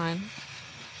was fine.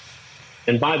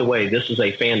 And by the way, this is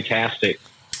a fantastic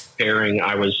pairing.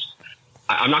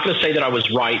 I'm not going to say that I was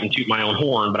right and toot my own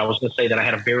horn, but I was going to say that I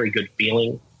had a very good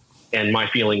feeling, and my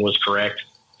feeling was correct.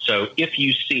 So if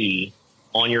you see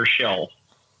on your shelf,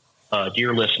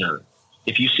 dear listener,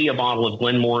 if you see a bottle of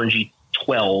Glenmorangie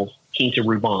 12 Quinta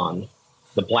Ruban,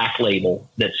 the black label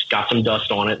that's got some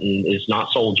dust on it and is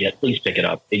not sold yet, please pick it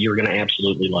up. You're going to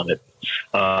absolutely love it.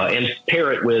 And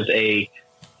pair it with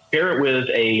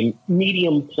a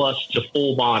medium plus to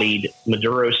full bodied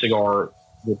Maduro cigar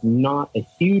with not a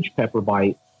huge pepper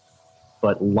bite,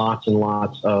 but lots and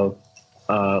lots of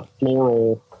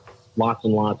floral, lots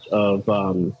and lots of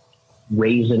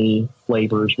raisiny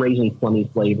flavors, raisin plummy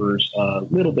flavors, a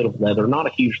little bit of leather, not a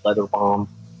huge leather bomb.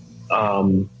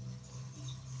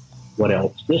 What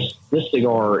else? This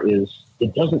cigar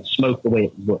it doesn't smoke the way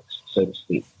it looks, so to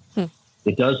speak.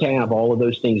 It does have all of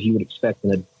those things you would expect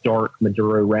in a dark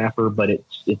Maduro wrapper, but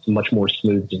it's much more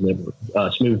smooth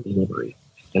delivery.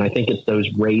 And I think it's those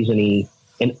raisiny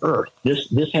and earth.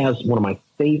 This has one of my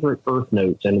favorite earth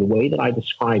notes, and the way that I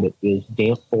describe it is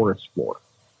damp forest floor.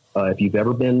 If you've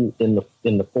ever been in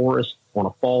the forest on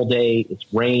a fall day, it's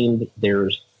rained,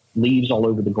 there's leaves all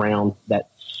over the ground, that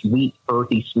sweet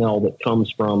earthy smell that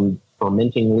comes from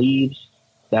fermenting leaves,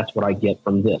 that's what I get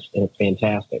from this, and it's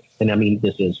fantastic. And I mean,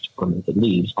 this is fermented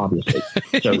leaves, obviously.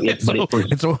 So it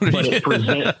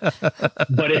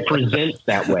presents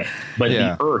that way. But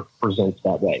the earth presents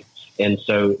that way. And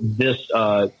so this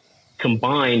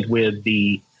combined with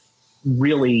the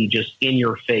really just in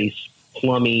your face,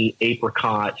 plummy,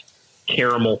 apricot,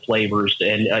 caramel flavors.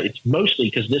 And it's mostly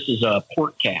because this is a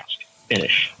port cask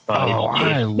finish.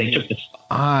 They took this.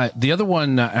 The other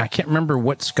one, I can't remember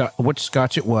which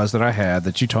Scotch it was that I had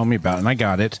that you told me about, and I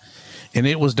got it, and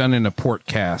it was done in a port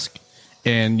cask,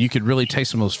 and you could really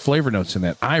taste some of those flavor notes in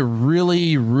that. I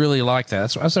really, really like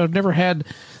that. So I've never had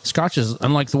Scotches,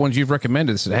 unlike the ones you've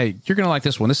recommended. Said, hey, you're going to like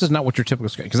this one. This is not what your typical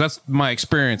Scotch, because that's my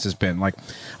experience has been. Like,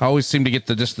 I always seem to get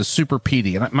the super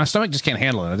peaty, and my stomach just can't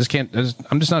handle it.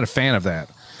 I'm just not a fan of that.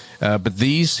 But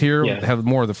these here have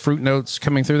more of the fruit notes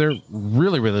coming through there.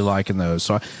 Really, really liking those.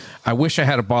 So I wish I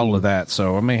had a bottle of that.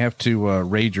 So I may have to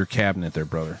raid your cabinet there,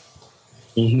 brother.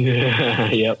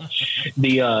 Yep. And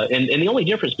the only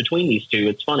difference between these two,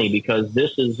 it's funny because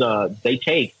this is they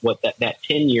take what that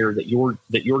 10-year that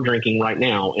you're drinking right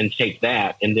now and take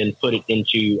that and then put it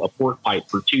into a port pipe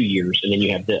for 2 years, and then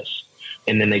you have this.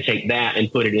 And then they take that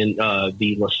and put it in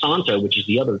the La Santa, which is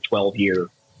the other 12-year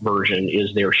version,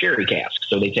 is their sherry cask.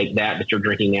 So they take that you're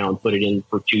drinking now and put it in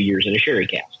for 2 years in a sherry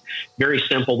cask. Very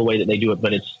simple the way that they do it,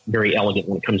 but it's very elegant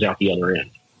when it comes out the other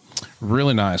end.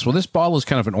 Really nice. Well, this bottle is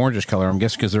kind of an orangish color, I'm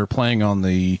guessing, because they're playing on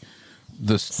the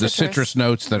citrus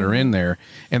notes that are in there.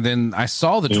 And then I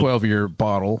saw the 12-year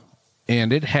bottle,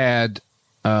 and it had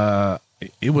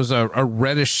it was a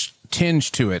reddish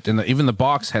tinge to it, and even the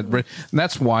box had red. And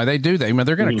that's why they do that. I mean,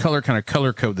 they're going to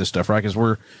color code this stuff, right?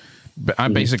 Because I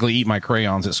basically eat my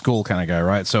crayons at school kind of guy,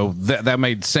 right? So that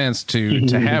made sense to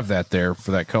have that there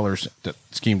for that color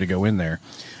scheme to go in there.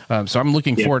 So I'm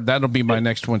looking forward. That'll be my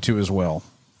next one too as well.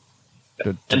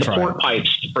 And the port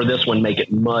pipes for this one make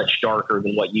it much darker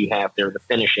than what you have there. The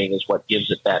finishing is what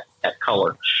gives it that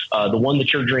color. The one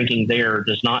that you're drinking there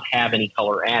does not have any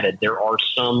color added. There are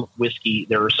some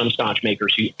Scotch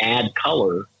makers who add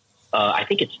color. I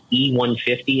think it's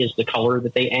E150 is the color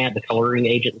that they add, the coloring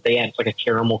agent that they add. It's like a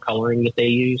caramel coloring that they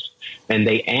use, and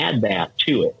they add that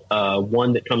to it.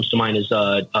 One that comes to mind is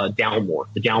Dalmore.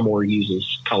 The Dalmore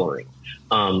uses coloring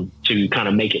to kind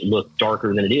of make it look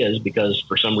darker than it is, because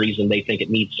for some reason they think it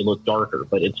needs to look darker.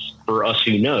 But it's, for us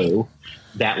who know,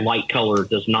 that light color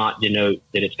does not denote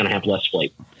that it's going to have less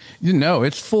flavor. You know,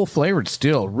 it's full flavored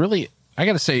still. Really, I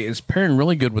got to say, it's pairing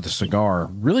really good with the cigar.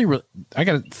 Really, really, I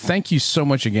got to thank you so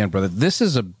much again, brother. This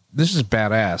is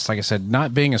badass. Like I said,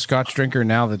 not being a Scotch drinker,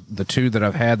 now the two that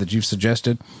I've had that you've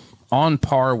suggested, on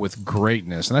par with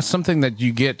greatness. And that's something that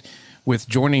you get with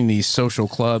joining these social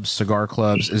clubs, cigar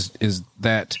clubs, is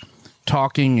that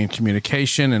talking and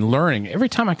communication and learning. Every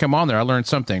time I come on there, I learn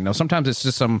something. Now, sometimes it's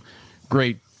just some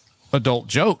great adult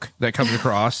joke that comes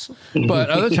across,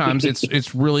 but other times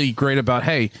it's really great about,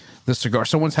 hey, the cigar,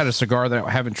 someone's had a cigar that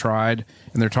I haven't tried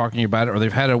and they're talking about it, or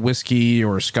they've had a whiskey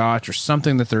or a Scotch or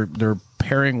something that they're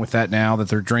pairing with that now that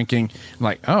they're drinking.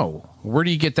 Like, oh, where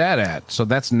do you get that at? So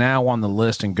that's now on the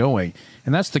list and going.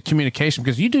 And that's the communication,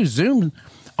 because you do Zoom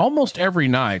almost every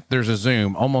night. There's a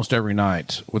Zoom almost every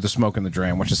night with the Smoke and the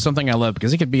Dram, which is something I love,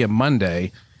 because it could be a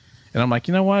Monday and I'm like,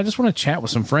 you know what? I just want to chat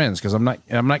with some friends, because I'm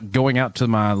not going out to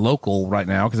my local right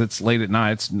now because it's late at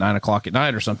night. It's 9:00 at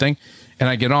night or something. And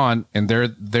I get on, and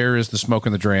there is the Smoke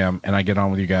and the Dram, and I get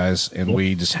on with you guys, and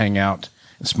we just hang out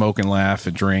and smoke and laugh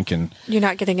and drink. And you're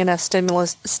not getting enough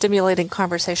stimulating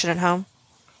conversation at home.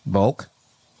 Bulk,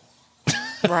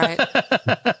 right?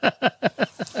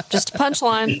 Just a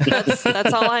punchline.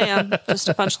 That's all I am. Just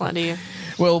a punchline to you.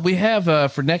 Well, we have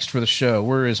for the show.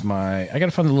 Where is my? I got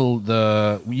to find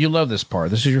you love this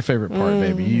part. This is your favorite part,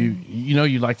 baby. You know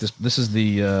you like this. This is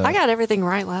the. I got everything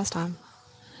right last time.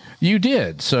 You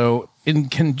did. So in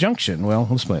conjunction, well,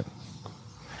 let's play it.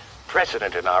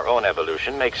 Precedent in our own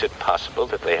evolution makes it possible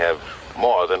that they have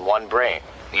more than one brain.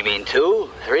 You mean 2,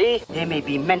 3? They may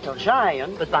be mental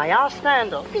giants, but by our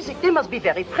standard, they must be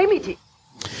very primitive.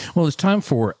 Well, it's time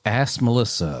for Ask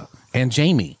Melissa and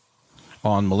Jamie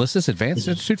on Melissa's Advanced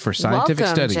Institute for Scientific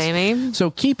Welcome, Studies. Jamie.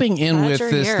 So keeping in Glad with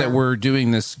you're this, here. that we're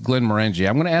doing this Glenmorangie,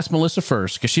 I'm going to ask Melissa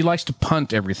first, because she likes to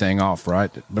punt everything off,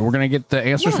 right? But we're going to get the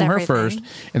answers Not from her everything. first,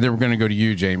 and then we're going to go to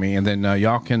you, Jamie, and then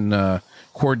y'all can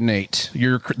coordinate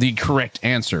the correct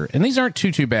answer. And these aren't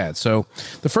too bad. So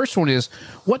the first one is,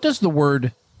 what does the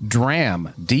word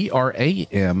dram,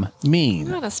 D-R-A-M, mean? I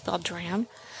know how to spell dram.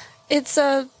 It's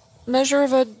a measure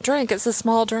of a drink. It's a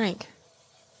small drink.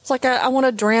 It's like I want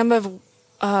a dram of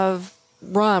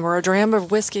rum, or a dram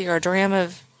of whiskey, or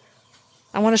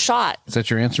I want a shot. Is that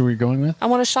your answer we're going with? I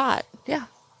want a shot. Yeah.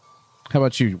 How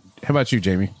about you,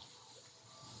 Jamie?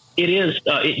 It is.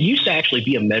 It used to actually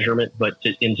be a measurement, but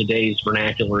in today's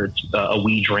vernacular, it's a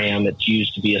wee dram. It's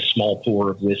used to be a small pour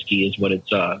of whiskey, is what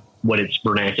its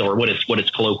vernacular, what its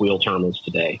colloquial term is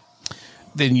today.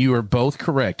 Then you are both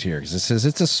correct here, because it says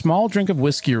it's a small drink of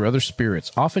whiskey or other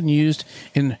spirits, often used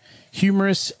in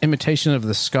humorous imitation of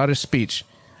the Scottish speech.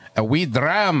 A wee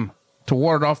dram to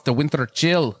ward off the winter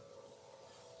chill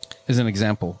is an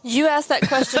example. You asked that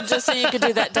question just so you could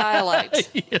do that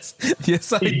dialect.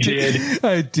 Yes, I did.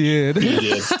 I did. You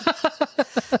did.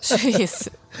 Jeez.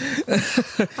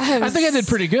 I think I did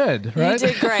pretty good, right? You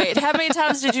did great. How many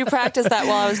times did you practice that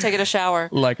while I was taking a shower?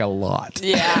 Like a lot.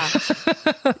 Yeah.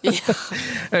 Yeah.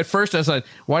 At first, I was like,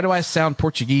 why do I sound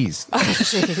Portuguese? Oh,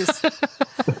 jeez.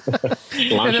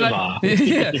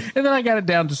 And then I got it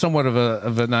down to somewhat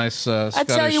of a nice Scottish. I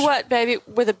tell you what, baby,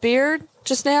 with a beard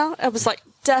just now, I was like,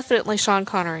 definitely Sean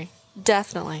Connery.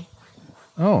 Definitely.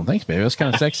 Oh, thanks, baby. That's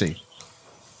kind of sexy.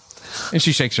 And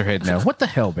she shakes her head no. What the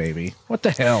hell, baby? What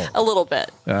the hell? A little bit.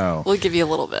 Oh. We'll give you a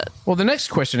little bit. Well, the next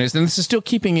question is, and this is still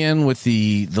keeping in with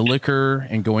the liquor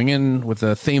and going in with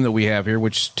the theme that we have here,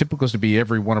 which typical is to be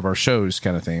every one of our shows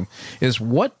kind of theme, is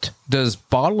what does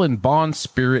bottle and bond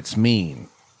spirits mean?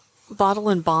 Bottle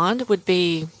and bond would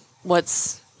be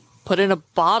what's put in a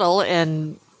bottle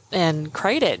and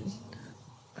crated.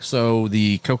 So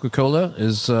the Coca-Cola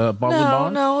is bottle and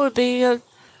bond? No, it would be a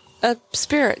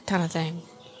spirit kind of thing.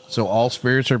 So all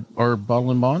spirits are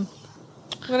bottle and bond?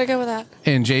 I'm going to go with that.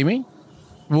 And Jamie,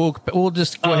 we'll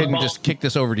just go ahead and just kick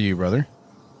this over to you, brother.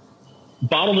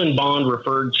 Bottled and bond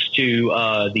refers to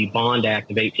the Bond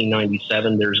Act of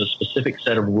 1897. There's a specific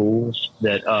set of rules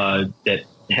that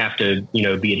have to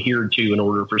be adhered to in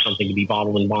order for something to be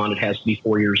bottled and bond. It has to be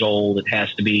 4 years old. It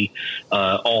has to be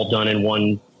all done in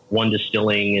one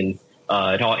distilling, and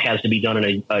it has to be done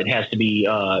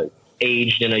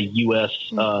aged in a U.S.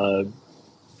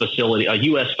 facility, a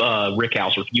U.S.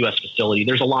 rickhouse or U.S. facility.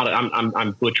 There's a lot of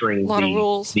I'm butchering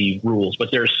the rules,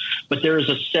 but there is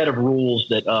a set of rules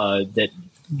that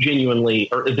generally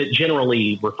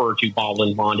refer to bottled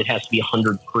and bond. It has to be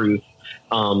 100 proof.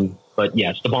 But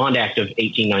yes, the Bond Act of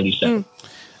 1897.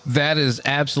 That is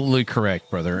absolutely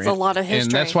correct, brother. It's a lot of history.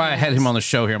 And that's why I had him on the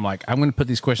show here. I'm like, I'm going to put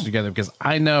these questions together because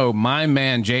I know my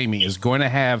man Jamie is going to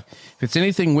have, if it's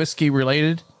anything whiskey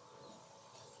related,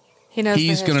 he knows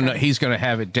he's going to know, he's going to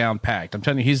have it down packed. I'm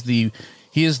telling you,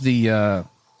 he is the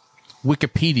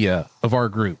Wikipedia of our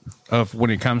group of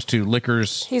when it comes to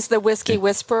liquors. He's the whiskey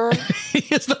whisperer. He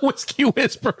is the whiskey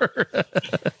whisperer.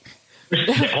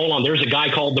 Hold on, there's a guy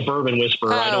called the Bourbon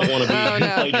Whisperer. I don't want to be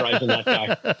plagiarizing that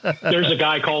guy. There's a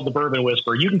guy called the Bourbon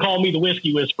Whisperer. You can call me the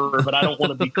Whiskey Whisperer, but I don't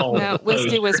want to be called. No,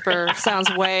 Whiskey Whisperer sounds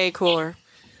way cooler.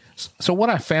 So what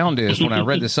I found is when I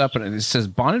read this up, and it says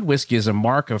bonded whiskey is a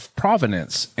mark of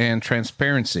provenance and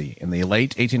transparency. In the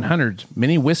late 1800s,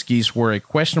 many whiskeys were a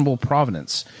questionable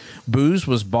provenance. Booze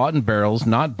was bought in barrels,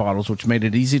 not bottles, which made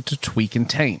it easy to tweak and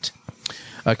taint.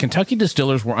 Kentucky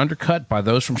distillers were undercut by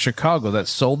those from Chicago that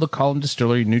sold the column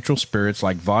distillery neutral spirits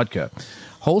like vodka.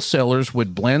 Wholesalers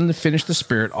would blend and finish the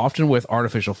spirit, often with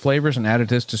artificial flavors and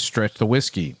additives to stretch the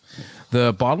whiskey.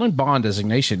 The bottle and bond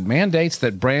designation mandates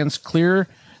that brands clear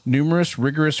numerous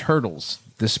rigorous hurdles.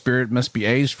 This spirit must be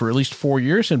aged for at least 4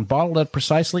 years and bottled at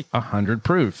precisely 100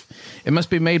 proof. It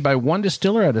must be made by one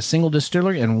distiller at a single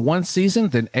distillery in one season,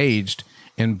 then aged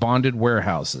in bonded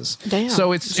warehouses. Damn.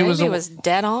 So Jamie was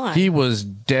dead on. He was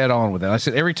dead on with that. I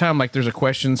said every time like there's a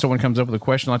question, someone comes up with a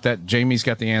question like that, Jamie's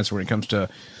got the answer when it comes to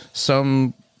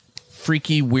some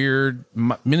freaky, weird,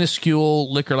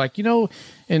 minuscule liquor. Like, in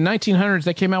 1900s,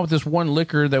 they came out with this one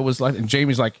liquor that was like, and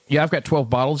Jamie's like, yeah, I've got 12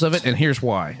 bottles of it, and here's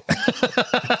why.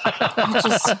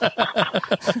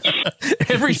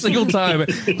 Every single time,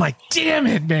 like, damn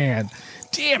it, man.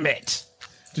 Damn it.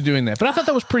 To doing that. But I thought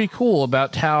that was pretty cool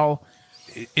about how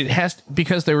it has,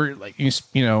 because they were like,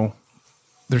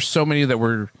 there's so many that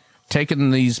were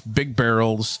taking these big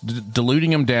barrels,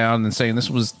 diluting them down and saying this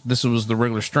was the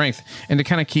regular strength. And to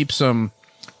kind of keep some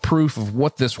proof of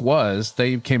what this was,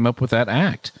 they came up with that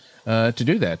act to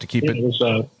do that, to keep it.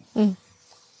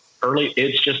 Early.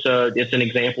 It's an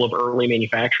example of early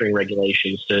manufacturing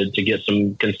regulations to get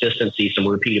some consistency, some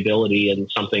repeatability, and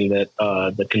something that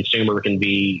the consumer can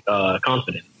be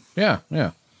confident. Yeah.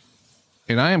 Yeah.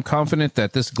 And I am confident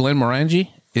that this Glenmorangie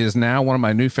is now one of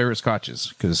my new favorite scotches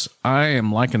because I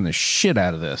am liking the shit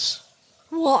out of this.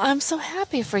 Well, I'm so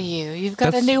happy for you. You've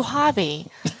got a new hobby.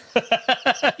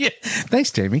 Yeah.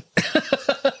 Thanks, Jamie.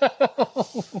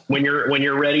 When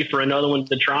you're ready for another one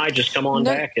to try, just come on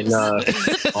back and zip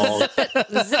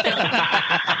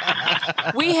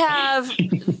it. We have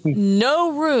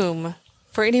no room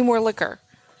for any more liquor.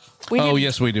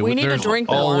 Yes, we do. We need There's to drink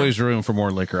more. Always room for more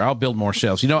liquor. I'll build more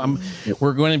shelves. We're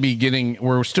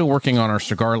still working on our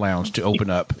cigar lounge to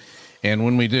open up. And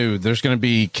when we do, there's going to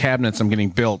be cabinets I'm getting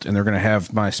built, and they're going to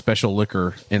have my special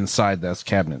liquor inside those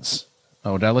cabinets.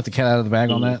 Oh, did I let the cat out of the bag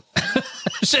on that?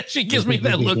 She gives me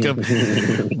that look of,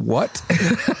 what?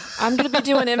 I'm going to be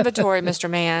doing inventory, Mr.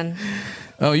 Man.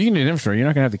 Oh, you can do inventory. You're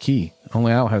not going to have the key.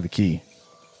 Only I'll have the key.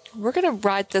 We're going to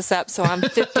write this up so I'm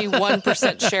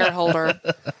 51% shareholder.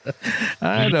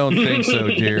 I don't think so,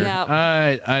 dear.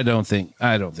 Yeah. I don't think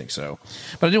so.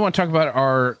 But I do want to talk about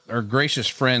our gracious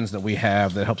friends that we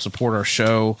have that help support our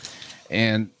show.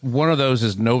 And one of those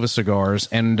is Nova Cigars.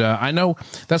 And I know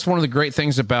that's one of the great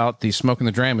things about the Smoke and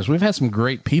the Dram is we've had some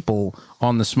great people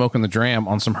on the Smoke and the Dram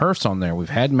on some herfs on there. We've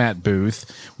had Matt Booth.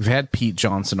 We've had Pete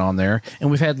Johnson on there. And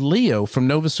we've had Leo from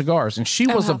Nova Cigars. And she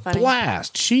was a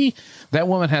blast. That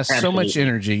woman has so much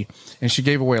energy. And she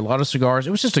gave away a lot of cigars.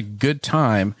 It was just a good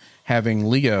time having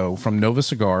Leo from Nova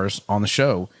Cigars on the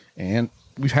show. And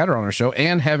we've had her on our show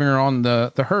and having her on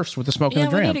the herfs with the Smoke and the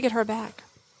Dram. We need to get her back.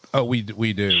 Oh, we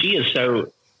do. She is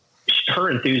her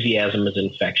enthusiasm is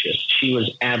infectious. She was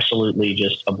absolutely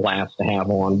just a blast to have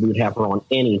on. We would have her on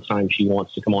any time she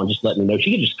wants to come on. Just let me know.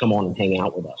 She could just come on and hang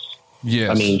out with us. Yes.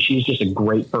 I mean, she's just a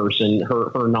great person.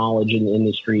 Her knowledge in the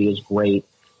industry is great.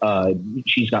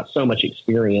 She's got so much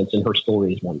experience and her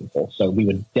story is wonderful. So we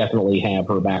would definitely have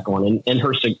her back on. And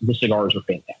the cigars are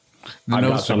fantastic. I've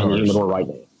got some in the humidor right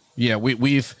now. Yeah,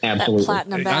 we've absolutely.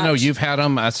 Platinum batch. I know you've had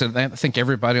them. I think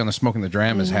everybody on the Smoke and the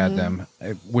Dram has had them,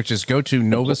 which is go to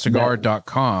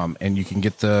novacigar.com and you can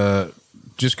get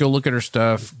just go look at her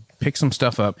stuff, pick some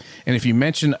stuff up. And if you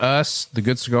mention us, the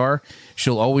Good Cigar,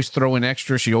 she'll always throw in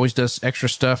extra. She always does extra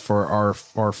stuff for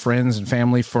our friends and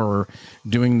family for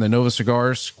doing the Nova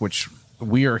Cigars, which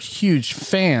we are huge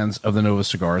fans of the Nova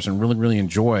Cigars and really, really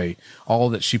enjoy all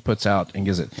that she puts out and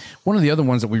gives it. One of the other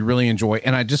ones that we really enjoy,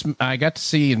 and I got to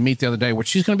see and meet the other day, which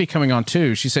she's going to be coming on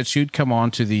too. She said she'd come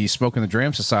on to the Smoke and the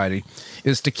Dram Society,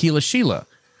 is Tequila Sheila.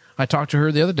 I talked to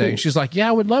her the other day and she's like, yeah,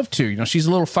 I would love to. You know, she's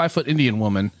a little 5-foot Indian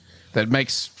woman that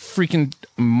makes freaking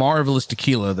marvelous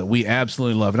tequila that we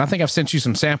absolutely love. And I think I've sent you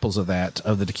some samples of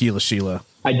the Tequila Sheila.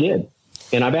 I did.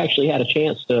 And I've actually had a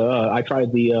chance to, I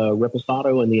tried the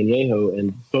Reposado and the Añejo,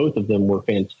 and both of them were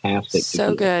fantastic.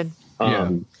 So good.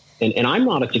 And I'm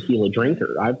not a tequila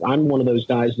drinker. I'm one of those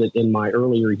guys that in my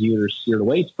earlier years steered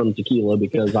away from tequila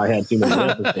because I had too many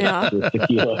deficits with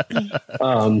tequila.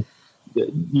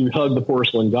 You hug the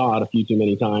porcelain god a few too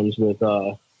many times with,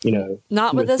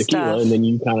 not with this tequila, stuff. And then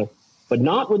you kind of, but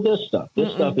not with this stuff.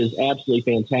 This stuff is absolutely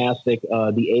fantastic.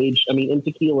 The age, in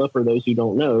tequila, for those who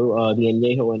don't know, the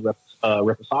Añejo and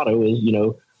Reposado is,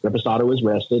 Reposado is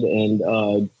rested and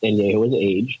Añejo is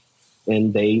aged,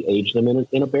 and they age them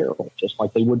in a barrel, just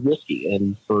like they would whiskey,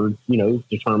 and for,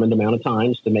 determined amount of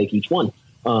times to make each one.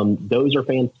 Those are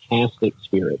fantastic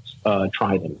spirits.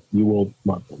 Try them. You will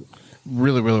love them.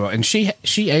 Really, really well. And she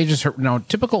ages her. Now,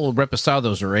 typical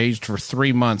Reposados are aged for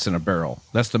 3 months in a barrel.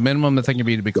 That's the minimum that they can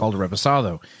be to be called a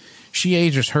Reposado. She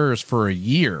ages hers for a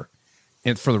year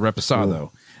for the Reposado.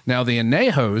 Ooh. Now, the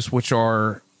Añejos, which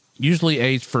are usually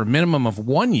aged for a minimum of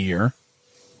 1 year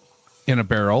in a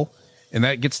barrel, and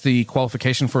that gets the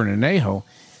qualification for an Añejo,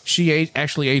 she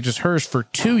actually ages hers for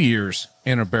 2 years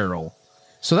in a barrel.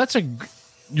 So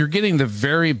you're getting the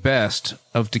very best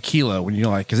of tequila when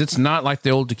because it's not like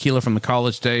the old tequila from the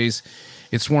college days.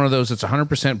 It's one of those that's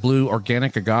 100% blue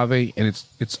organic agave, and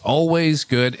it's always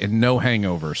good and no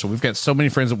hangover. So we've got so many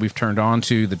friends that we've turned on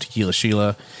to the Tequila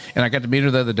Sheila, and I got to meet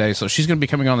her the other day. So she's going to be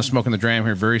coming on the Smoke and the Dram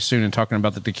here very soon and talking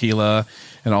about the tequila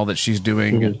and all that she's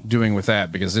doing with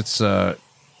that, because it's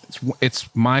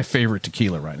my favorite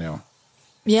tequila right now.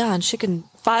 Yeah, and she can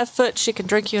 5 foot. She can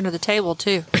drink you under the table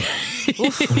too.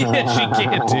 Yeah, she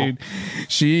can, dude.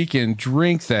 She can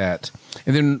drink that.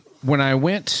 And then when I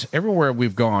went everywhere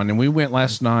we've gone, and we went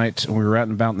last night, and we were out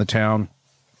and about in the town,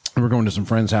 and we're going to some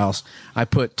friend's house, I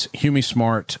put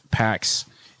HumiSmart packs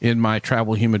in my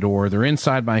travel humidor. They're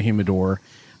inside my humidor.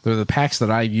 They're the packs that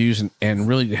I use and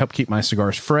really to help keep my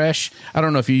cigars fresh. I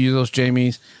don't know if you use those,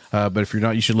 Jamie, but if you're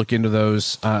not, you should look into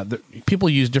those. People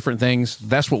use different things.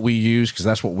 That's what we use because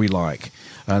that's what we like.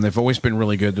 And they've always been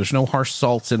really good. There's no harsh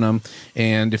salts in them.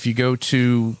 And if you go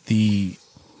to the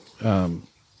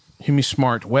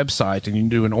HumiSmart website and you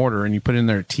do an order and you put in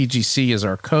there TGC as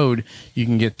our code, you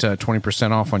can get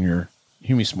 20% off on your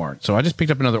HumiSmart. So I just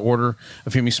picked up another order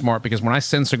of HumiSmart because when I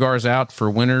send cigars out for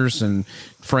winners and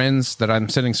friends that I'm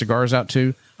sending cigars out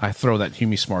to, I throw that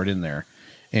HumiSmart in there.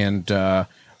 And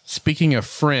speaking of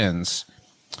friends,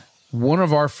 one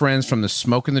of our friends from the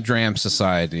Smoke and the Dram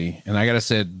Society, and I got to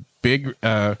say, big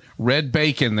red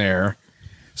bacon there.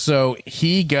 So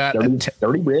he got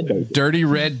dirty red bacon. Dirty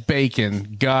Red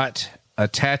Bacon got a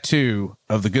tattoo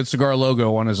of the Good Cigar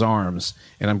logo on his arms,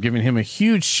 and I'm giving him a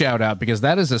huge shout out because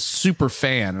that is a super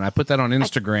fan, and I put that on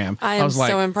Instagram. I am was like,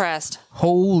 so impressed.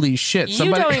 Holy shit!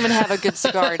 You don't even have a Good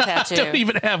Cigar tattoo. I don't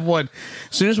even have one.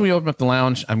 As soon as we open up the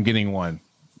lounge, I'm getting one.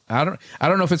 I don't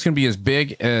know if it's going to be as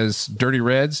big as Dirty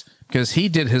Red's because he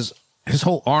did his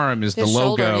whole arm is the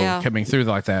logo shoulder, coming through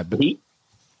like that. But He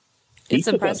It's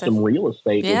took up impressive. some real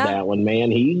estate Yeah. with that one, man.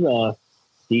 He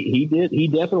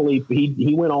definitely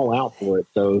went all out for it.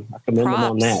 So I commend him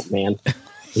on Props. that, man.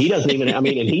 He doesn't even, and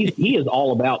he is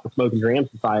all about the Smoke and Dram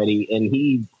Society, and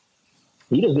he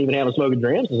doesn't even have a Smoke and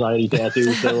Dram Society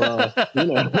tattoo. So,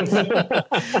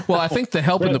 well, I think the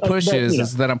help and the push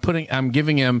is that I'm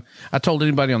giving him, I told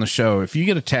anybody on the show, if you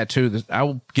get a tattoo, I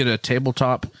will get a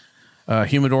tabletop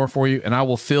humidor for you, and I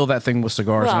will fill that thing with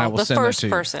cigars, and I will the send that first to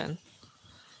you. person.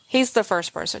 He's the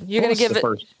first person. You're going to give the it.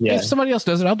 first, yeah. If somebody else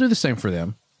does it, I'll do the same for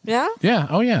them. Yeah? Yeah.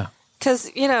 Oh, yeah. Because,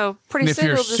 pretty And if soon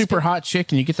you're a it'll just super be- hot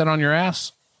chick and you get that on your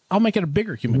ass, I'll make it a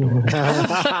bigger humidor.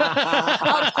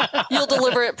 You'll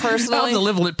deliver it personally. I'll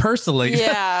deliver it personally.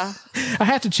 Yeah. I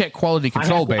have to check quality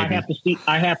control, baby. I have to see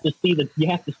you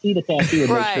have to see the tattoo. And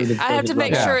Right. Make sure that I have to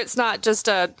make Yeah. sure it's not just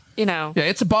a, Yeah,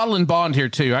 it's a bottle and bond here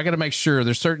too. I got to make sure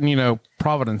there's certain,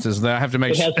 providences that I have to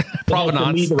make it has, provenance.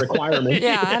 to meet the requirement.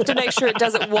 yeah, I have to make sure it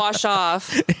doesn't wash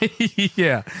off.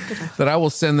 Yeah, that I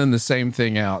will send them the same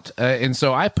thing out, and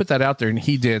so I put that out there, and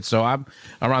he did. So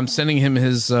I'm sending him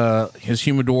his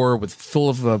humidor with full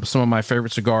of some of my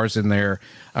favorite cigars in there.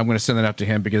 I'm going to send that out to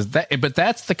him because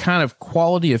that's the kind of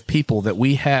quality of people that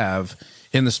we have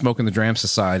in the Smoke and the Dram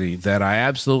Society that I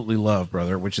absolutely love,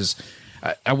 brother. Which is,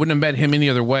 I wouldn't have met him any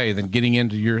other way than getting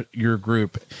into your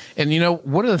group. And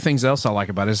one of the things else I like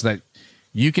about it is that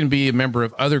you can be a member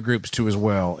of other groups too as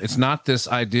well. It's not this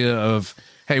idea of,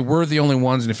 hey, we're the only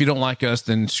ones, and if you don't like us,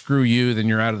 then screw you, then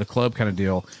you're out of the club kind of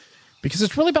deal. Because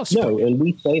it's really about No, and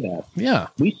we say that. Yeah.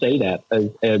 We say that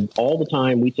and all the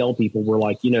time. We tell people, we're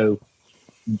like, we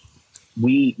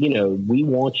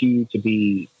want you to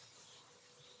be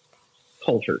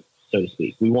cultured, so to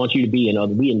speak. We want you to be in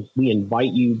other, we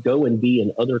invite you, go and be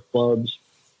in other clubs.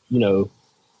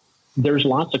 There's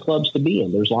lots of clubs to be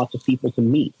in. There's lots of people to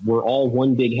meet. We're all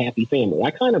one big happy family.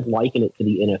 I kind of liken it to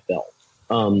the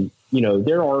NFL.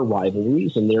 There are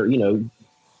rivalries, and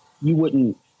you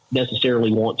wouldn't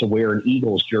necessarily want to wear an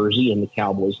Eagles jersey in the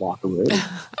Cowboys locker room,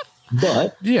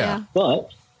 but Yeah.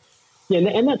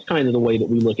 and that's kind of the way that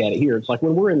we look at it here. It's like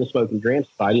when we're in the Smoke and Dram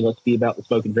Society, let's be about the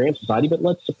Smoke and Dram Society, but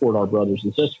let's support our brothers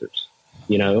and sisters,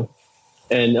 And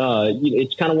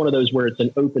it's kind of one of those where it's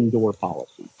an open door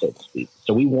policy, so to speak.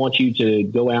 So we want you to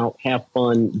go out, have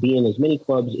fun, be in as many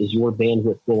clubs as your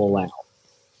bandwidth will allow.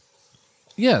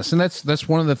 Yes, and that's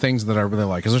one of the things that I really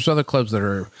like, because there's other clubs that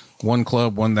are one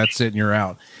club, one that's it, and you're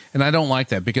out. And I don't like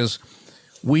that because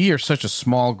we are such a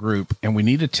small group, and we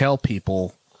need to tell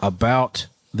people about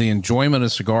the enjoyment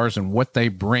of cigars and what they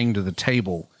bring to the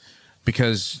table,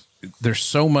 because there's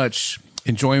so much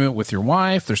enjoyment with your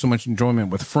wife, there's so much enjoyment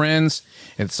with friends.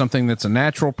 It's something that's a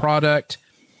natural product,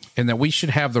 and that we should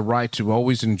have the right to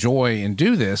always enjoy and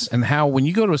do this. And how when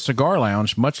you go to a cigar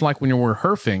lounge, much like when you were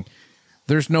herfing,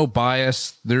 there's no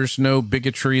bias, there's no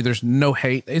bigotry, there's no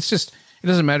hate. It's just, it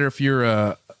doesn't matter if you're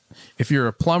a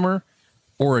plumber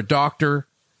or a doctor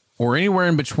or anywhere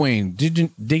in between,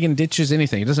 digging ditches,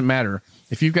 anything. It doesn't matter.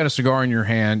 If you've got a cigar in your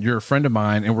hand, you're a friend of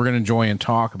mine, and we're going to enjoy and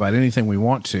talk about anything we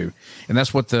want to. And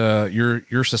that's what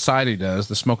your society does,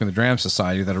 the Smoke and the Dram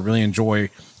Society, that I really enjoy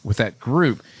with that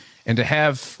group. And to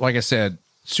have, like I said,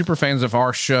 super fans of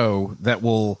our show that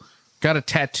got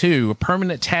a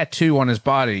permanent tattoo on his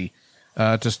body,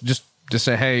 just to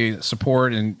say, hey,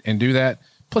 support and do that.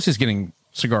 Plus he's getting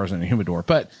cigars in a humidor.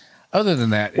 But other than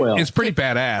that, it's pretty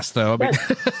badass, though. I mean,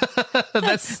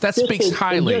 that speaks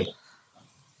highly.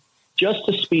 Just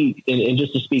to speak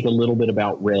a little bit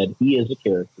about Red, he is a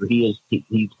character. He's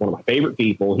one of my favorite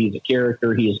people. He's a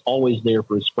character. He is always there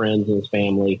for his friends and his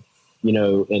family,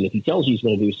 and if he tells you he's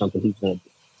going to do something, he's going to do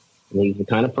it. And he's the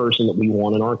kind of person that we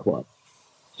want in our club.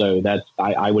 So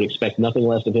I would expect nothing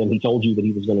less of him. He told you that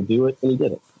he was going to do it, and he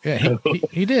did it. Yeah,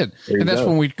 he did. And that's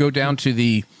when we go down to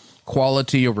the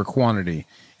quality over quantity.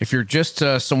 If you're just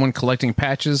someone collecting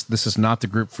patches, this is not the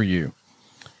group for you.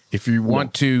 If you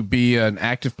want to be an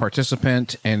active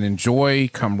participant and enjoy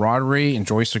camaraderie,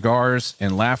 enjoy cigars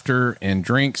and laughter and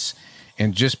drinks,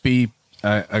 and just be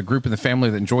a group in the family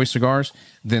that enjoys cigars,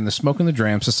 then the Smoking the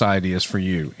Dram Society is for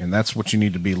you. And that's what you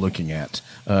need to be looking at,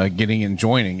 getting and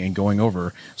joining and going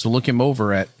over. So look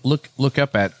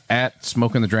up at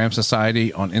Smoking the Dram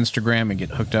Society on Instagram and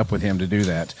get hooked up with him to do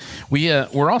that.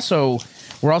 We're also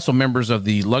members of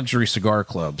the Luxury Cigar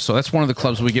Club. So that's one of the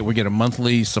clubs we get. We get a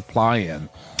monthly supply in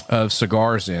of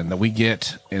cigars in that we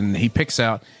get, and he picks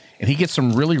out, and he gets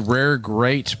some really rare,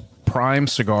 great prime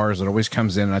cigars that always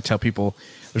comes in. And I tell people,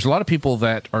 there's a lot of people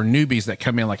that are newbies that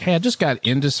come in like, hey, I just got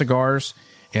into cigars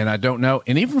and I don't know.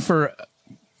 And even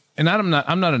I'm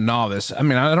not a novice. I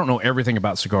mean, I don't know everything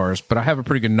about cigars, but I have a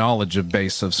pretty good knowledge of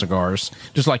base of cigars,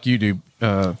 just like you do,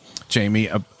 Jamie,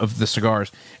 of the cigars.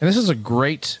 And this is a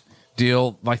great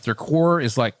deal. Like their core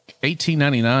is like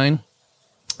 $18.99.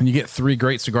 And you get 3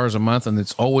 great cigars a month, and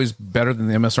it's always better than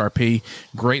the MSRP.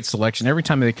 Great selection every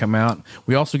time they come out.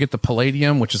 We also get the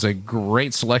Palladium, which is a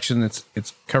great selection.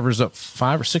 It covers up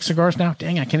 5 or 6 cigars now.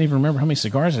 Dang, I can't even remember how many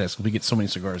cigars it has because we get so many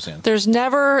cigars in. There's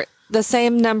never the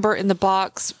same number in the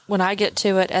box when I get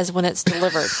to it as when it's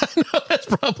delivered. No, that's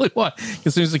probably why.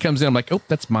 As soon as it comes in, I'm like, oh,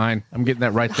 that's mine. I'm getting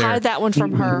that right there. Hide that one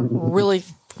from her really,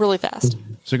 really fast.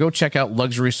 So go check out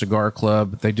Luxury Cigar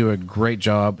Club. They do a great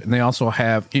job, and they also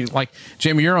have, like,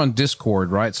 Jamie, you're on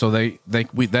Discord, right? So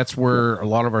that's where a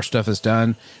lot of our stuff is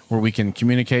done, where we can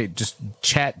communicate, just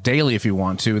chat daily if you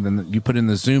want to, and then you put in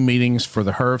the Zoom meetings for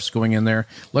the HERFs going in there.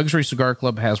 Luxury Cigar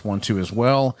Club has one too as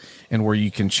well, and where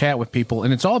you can chat with people,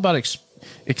 and it's all about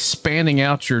expanding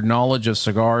out your knowledge of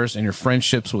cigars and your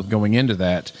friendships with going into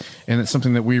that, and it's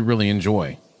something that we really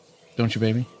enjoy, don't you,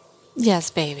 baby?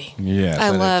 Yes, baby. Yes,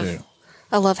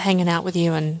 I love hanging out with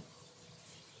you and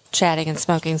chatting and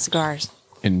smoking cigars.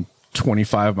 And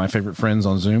 25 of my favorite friends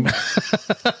on Zoom.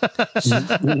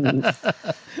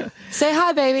 Say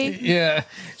hi, baby. Yeah.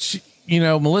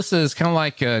 Melissa is kind of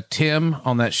like Tim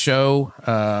on that show.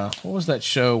 What was that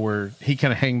show where he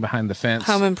kind of hang behind the fence?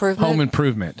 Home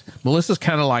Improvement. Melissa's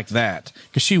kind of like that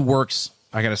because she works,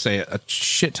 I got to say, a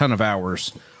shit ton of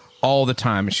hours all the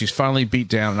time, and she's finally beat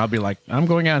down, and I'll be like, I'm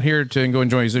going out here to go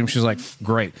enjoy Zoom. She's like,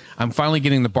 great. I'm finally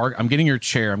getting I'm getting your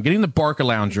chair. I'm getting the Barca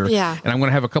Lounger. Yeah. And I'm going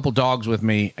to have a couple dogs with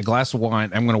me, a glass of wine.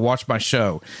 I'm going to watch my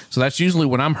show. So that's usually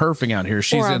when I'm herfing out here.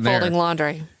 She's in there. Folding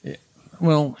laundry.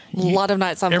 Well, a lot of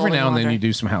nights I'm every folding now and laundry. then you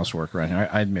do some housework around here,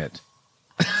 I admit.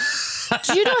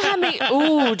 Do you know how many?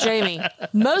 Ooh, Jamie.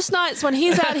 Most nights when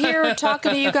he's out here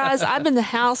talking to you guys, I'm in the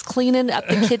house cleaning up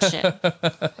the kitchen.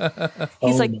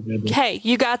 He's like, "Hey,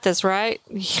 you got this, right?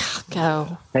 Yeah,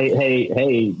 go."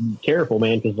 Hey, careful,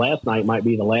 man, because last night might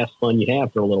be the last fun you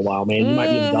have for a little while, man. You might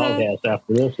be in the doghouse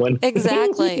after this one.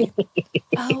 Exactly.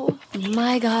 Oh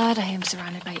my God, I am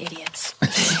surrounded by idiots.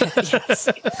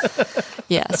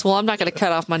 Yes. Well, I'm not going to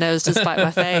cut off my nose to spite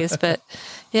my face, but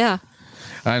yeah.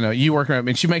 I know you work around,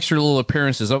 and she makes her little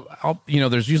appearances.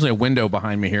 There's usually a window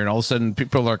behind me here, and all of a sudden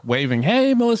people are waving,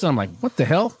 "Hey, Melissa!" I'm like, "What the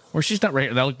hell?" Or she's not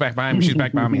right. I look back behind me. She's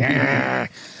back behind me,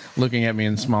 looking at me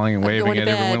and smiling and waving at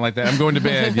everyone like that. I'm going to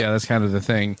bed. Yeah, that's kind of the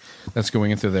thing that's going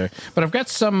in through there. But I've got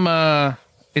some.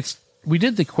 We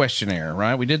did the questionnaire,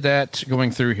 right? We did that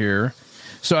going through here.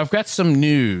 So I've got some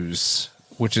news,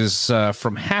 which is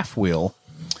from Half Wheel,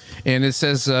 and it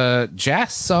says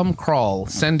Jas Some Crawl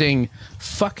sending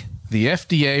fuck the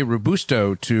FDA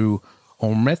Robusto to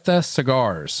Omerta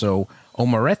Cigars. So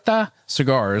Omerta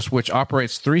Cigars, which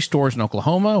operates 3 stores in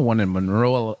Oklahoma, one in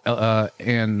Monroe,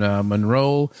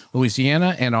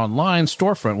 Louisiana, and online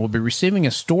storefront, will be receiving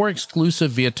a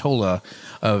store-exclusive Vitola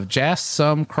of Jas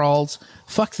Some Crawl's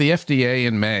Fuck the FDA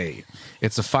in May.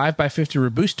 It's a 5x50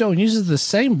 Robusto and uses the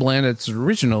same blend as its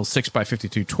original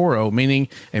 6x52 Toro, meaning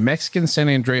a Mexican San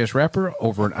Andreas wrapper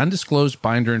over an undisclosed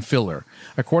binder and filler.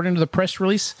 According to the press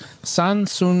release, San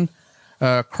Sun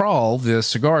Crawl, the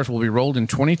cigars will be rolled in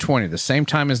 2020, the same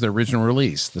time as their original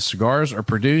release. The cigars are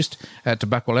produced at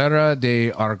Tabacalera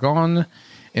de Aragon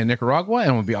in Nicaragua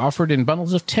and will be offered in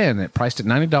bundles of 10 priced at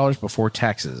 $90 before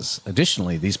taxes.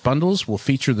 Additionally, these bundles will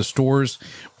feature the store's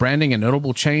branding, a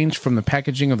notable change from the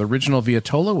packaging of the original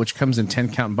Vitola, which comes in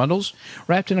 10-count bundles,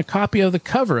 wrapped in a copy of the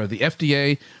cover of the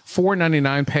FDA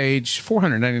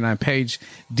 499-page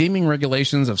deeming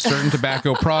regulations of certain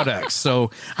tobacco products.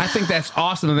 So I think that's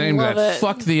awesome. The name of that.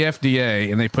 Fuck the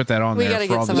FDA, and they put that on there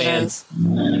for all the those.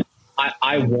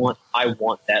 I want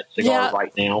that cigar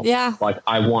right now. Yeah. Like,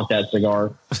 I want that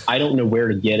cigar. I don't know where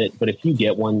to get it, but if you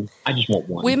get one, I just want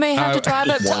one. We may have to drive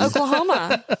up to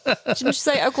Oklahoma. Didn't you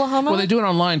say Oklahoma? Well, they do it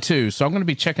online too, so I'm going to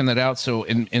be checking that out. So,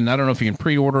 and I don't know if you can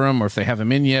pre-order them or if they have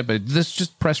them in yet, but this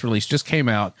just press release just came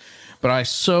out. But I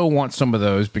so want some of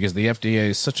those because the FDA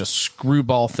is such a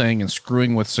screwball thing and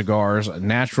screwing with cigars, a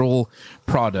natural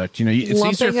product. You know, it's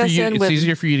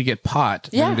easier for you to get pot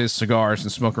than it is cigars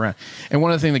and smoke around. And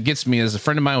one of the things that gets me is a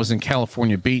friend of mine was in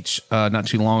California Beach not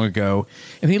too long ago,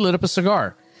 and he lit up a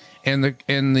cigar. And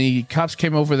the cops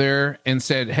came over there and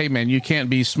said, "Hey, man, you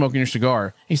can't be smoking your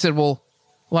cigar." He said, "Well,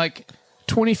 like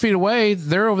 20 feet away,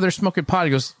 they're over there smoking pot."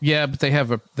 He goes, "Yeah, but they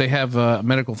have a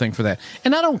medical thing for that."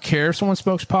 And I don't care if someone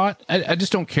smokes pot. I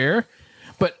just don't care.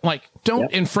 But like,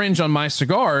 don't infringe on my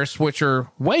cigars, which are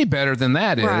way better than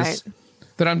that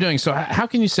I'm doing. So how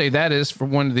can you say that is for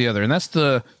one to the other? And that's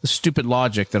the stupid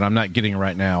logic that I'm not getting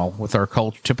right now with our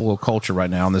typical culture right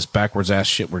now and this backwards ass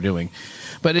shit we're doing.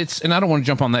 But and I don't want to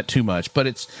jump on that too much,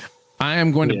 but I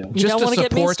am going to just to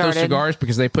support those cigars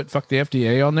because they put fuck the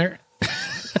FDA on there.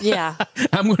 Yeah.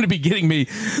 I'm going to be getting me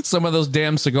some of those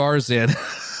damn cigars in.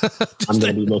 I'm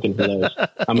going to be looking for those.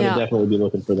 I'm going to definitely be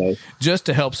looking for those. Just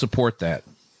to help support that.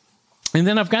 And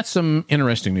then I've got some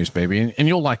interesting news, baby, and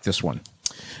you'll like this one.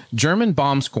 German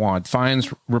bomb squad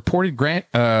finds reported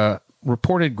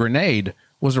grenade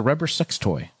was a rubber sex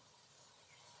toy.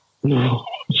 No,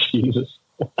 Jesus.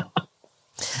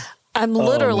 I'm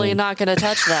literally not going to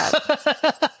touch that.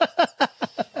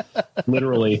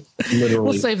 Literally.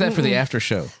 We'll save that for the after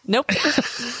show. Nope.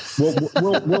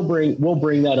 We'll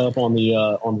bring that up on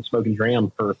the Smoke and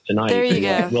Dram for tonight. There you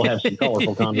go. We'll have some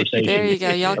colorful conversation. There you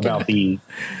go. Y'all about the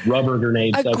rubber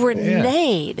grenade. A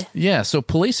grenade. Yeah. So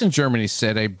police in Germany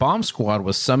said a bomb squad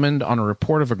was summoned on a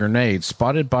report of a grenade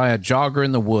spotted by a jogger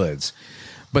in the woods.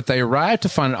 But they arrived to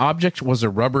find an object was a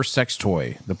rubber sex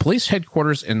toy. The police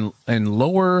headquarters in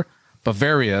Lower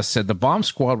Bavaria said the bomb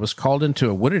squad was called into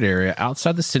a wooded area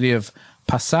outside the city of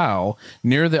Passau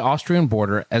near the Austrian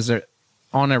border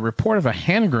on a report of a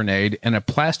hand grenade in a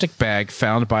plastic bag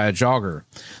found by a jogger.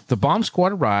 The bomb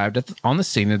squad arrived on the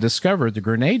scene and discovered the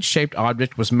grenade-shaped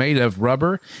object was made of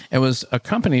rubber and was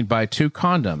accompanied by 2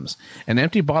 condoms, an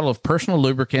empty bottle of personal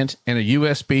lubricant, and a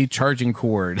USB charging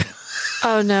cord.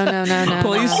 Oh, no.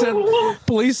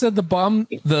 Police said the bomb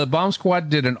squad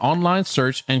did an online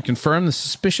search and confirmed the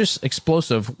suspicious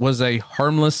explosive was a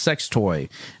harmless sex toy.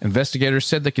 Investigators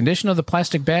said the condition of the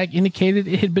plastic bag indicated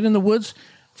it had been in the woods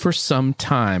for some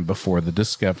time before the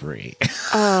discovery.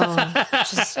 Oh,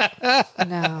 just no.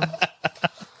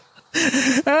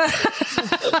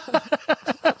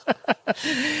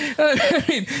 I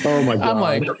mean, oh my God. I'm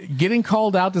like getting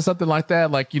called out to something like that.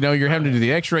 Like, you're having to do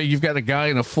the x-ray. You've got a guy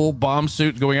in a full bomb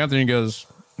suit going out there and he goes,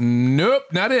 "Nope,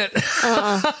 not it."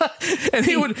 And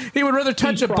he would rather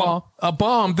touch a bomb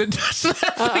than touch that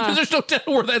thing because there's no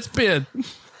telling where that's been.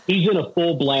 He's in a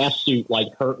full blast suit, like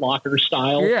Hurt Locker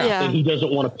style, and he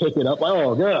doesn't want to pick it up.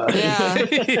 Oh, God. Yeah.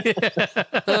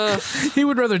 He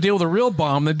would rather deal with a real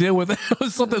bomb than deal with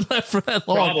something left for that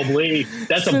long. Probably.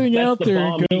 That's the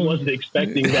bomb he wasn't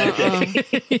expecting that day.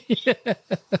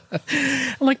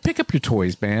 I'm like, pick up your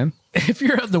toys, man. If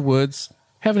you're out in the woods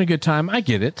having a good time, I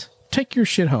get it. Take your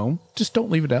shit home. Just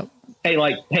don't leave it out. Hey,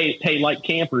 like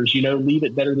campers, leave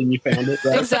it better than you found it.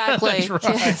 Right? Exactly.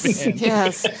 Right,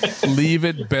 yes. Leave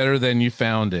it better than you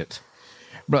found it.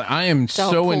 But I am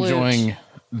enjoying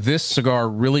this cigar.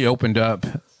 Really opened up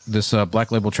this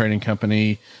Black Label Trading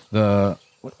Company. I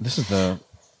can't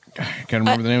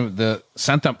remember the name of the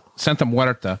Santa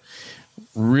Muerta.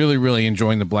 Really, really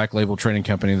enjoying the Black Label Trading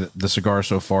Company, the cigar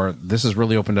so far. This has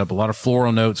really opened up a lot of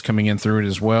floral notes coming in through it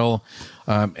as well.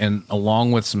 And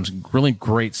along with some really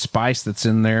great spice that's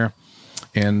in there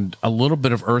and a little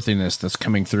bit of earthiness that's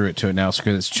coming through it to it now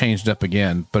because it's changed up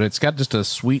again. But it's got just a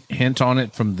sweet hint on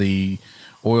it from the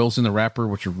oils in the wrapper,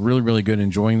 which are really, really good,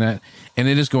 enjoying that. And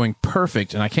it is going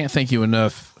perfect. And I can't thank you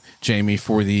enough, Jamie,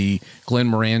 for the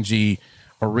Glenmorangie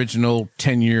original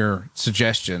 10-year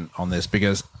suggestion on this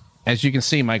because, as you can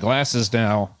see, my glass is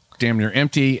now damn near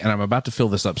empty, and I'm about to fill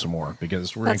this up some more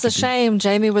because That's a shame.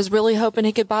 Jamie was really hoping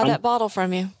he could buy that bottle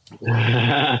from you.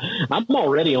 I'm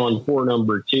already on pour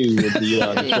number 2 with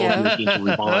the 12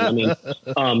 Reborn. I mean,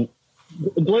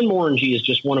 Glenmorangie is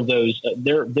just one of those.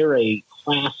 They're a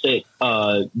classic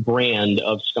brand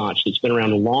of Scotch that's been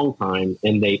around a long time,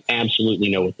 and they absolutely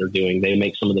know what they're doing. They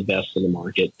make some of the best in the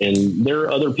market, and there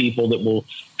are other people that will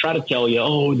try to tell you,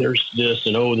 "Oh, there's this,"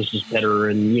 and "Oh, this is better,"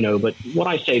 and but what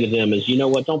I say to them is, you know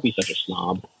what? Don't be such a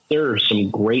snob. There are some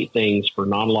great things for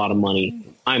not a lot of money.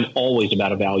 I'm always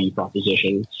about a value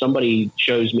proposition. Somebody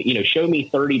shows me, show me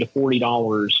 $30 to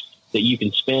 $40 that you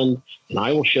can spend, and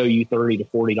I will show you $30 to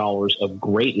 $40 of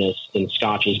greatness in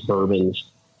Scotches, bourbons,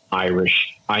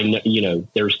 Irish. I know, you know,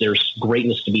 there's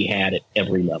greatness to be had at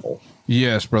every level.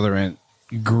 Yes, brother, and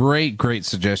great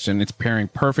suggestion. It's pairing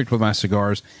perfect with my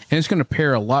cigars, and it's going to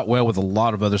pair a lot well with a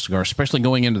lot of other cigars, especially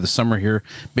going into the summer here,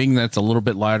 being that it's a little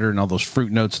bit lighter and all those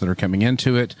fruit notes that are coming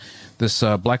into it. This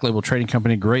Black Label Trading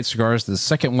Company, great cigars. The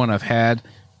second one I've had,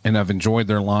 and I've enjoyed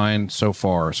their line so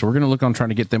far. So we're going to look on trying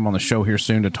to get them on the show here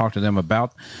soon to talk to them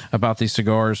about these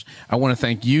cigars. I want to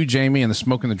thank you, Jamie, and the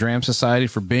Smoking the Dram Society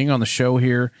for being on the show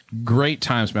here. Great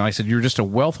times, man. Like I said, you're just a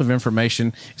wealth of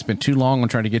information. It's been too long on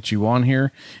trying to get you on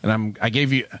here, and I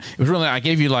gave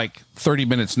you like 30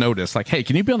 minutes notice. Like, hey,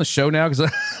 can you be on the show now?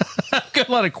 Because I've got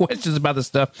a lot of questions about this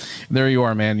stuff. There you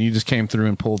are, man. You just came through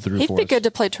and pulled through. He'd be good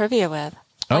to play trivia with.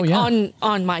 Like,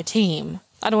 on my team.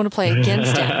 I don't want to play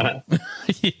against him.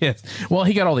 Yes. Well,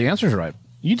 he got all the answers right.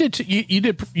 You did. You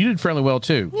did fairly well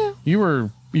too. Yeah. You were.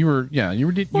 Yeah.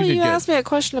 You did. Well, you did you good. asked me a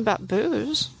question about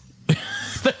booze.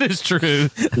 That is true.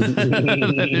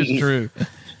 That is true.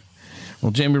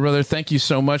 Well, Jamie, brother, thank you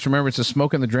so much. Remember, it's the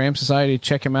Smoking the Dram Society.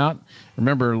 Check him out.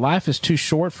 Remember, life is too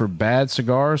short for bad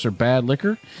cigars or bad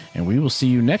liquor, and we will see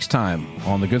you next time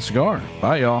on The Good Cigar.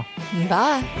 Bye, y'all.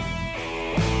 Bye.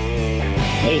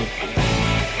 Hey.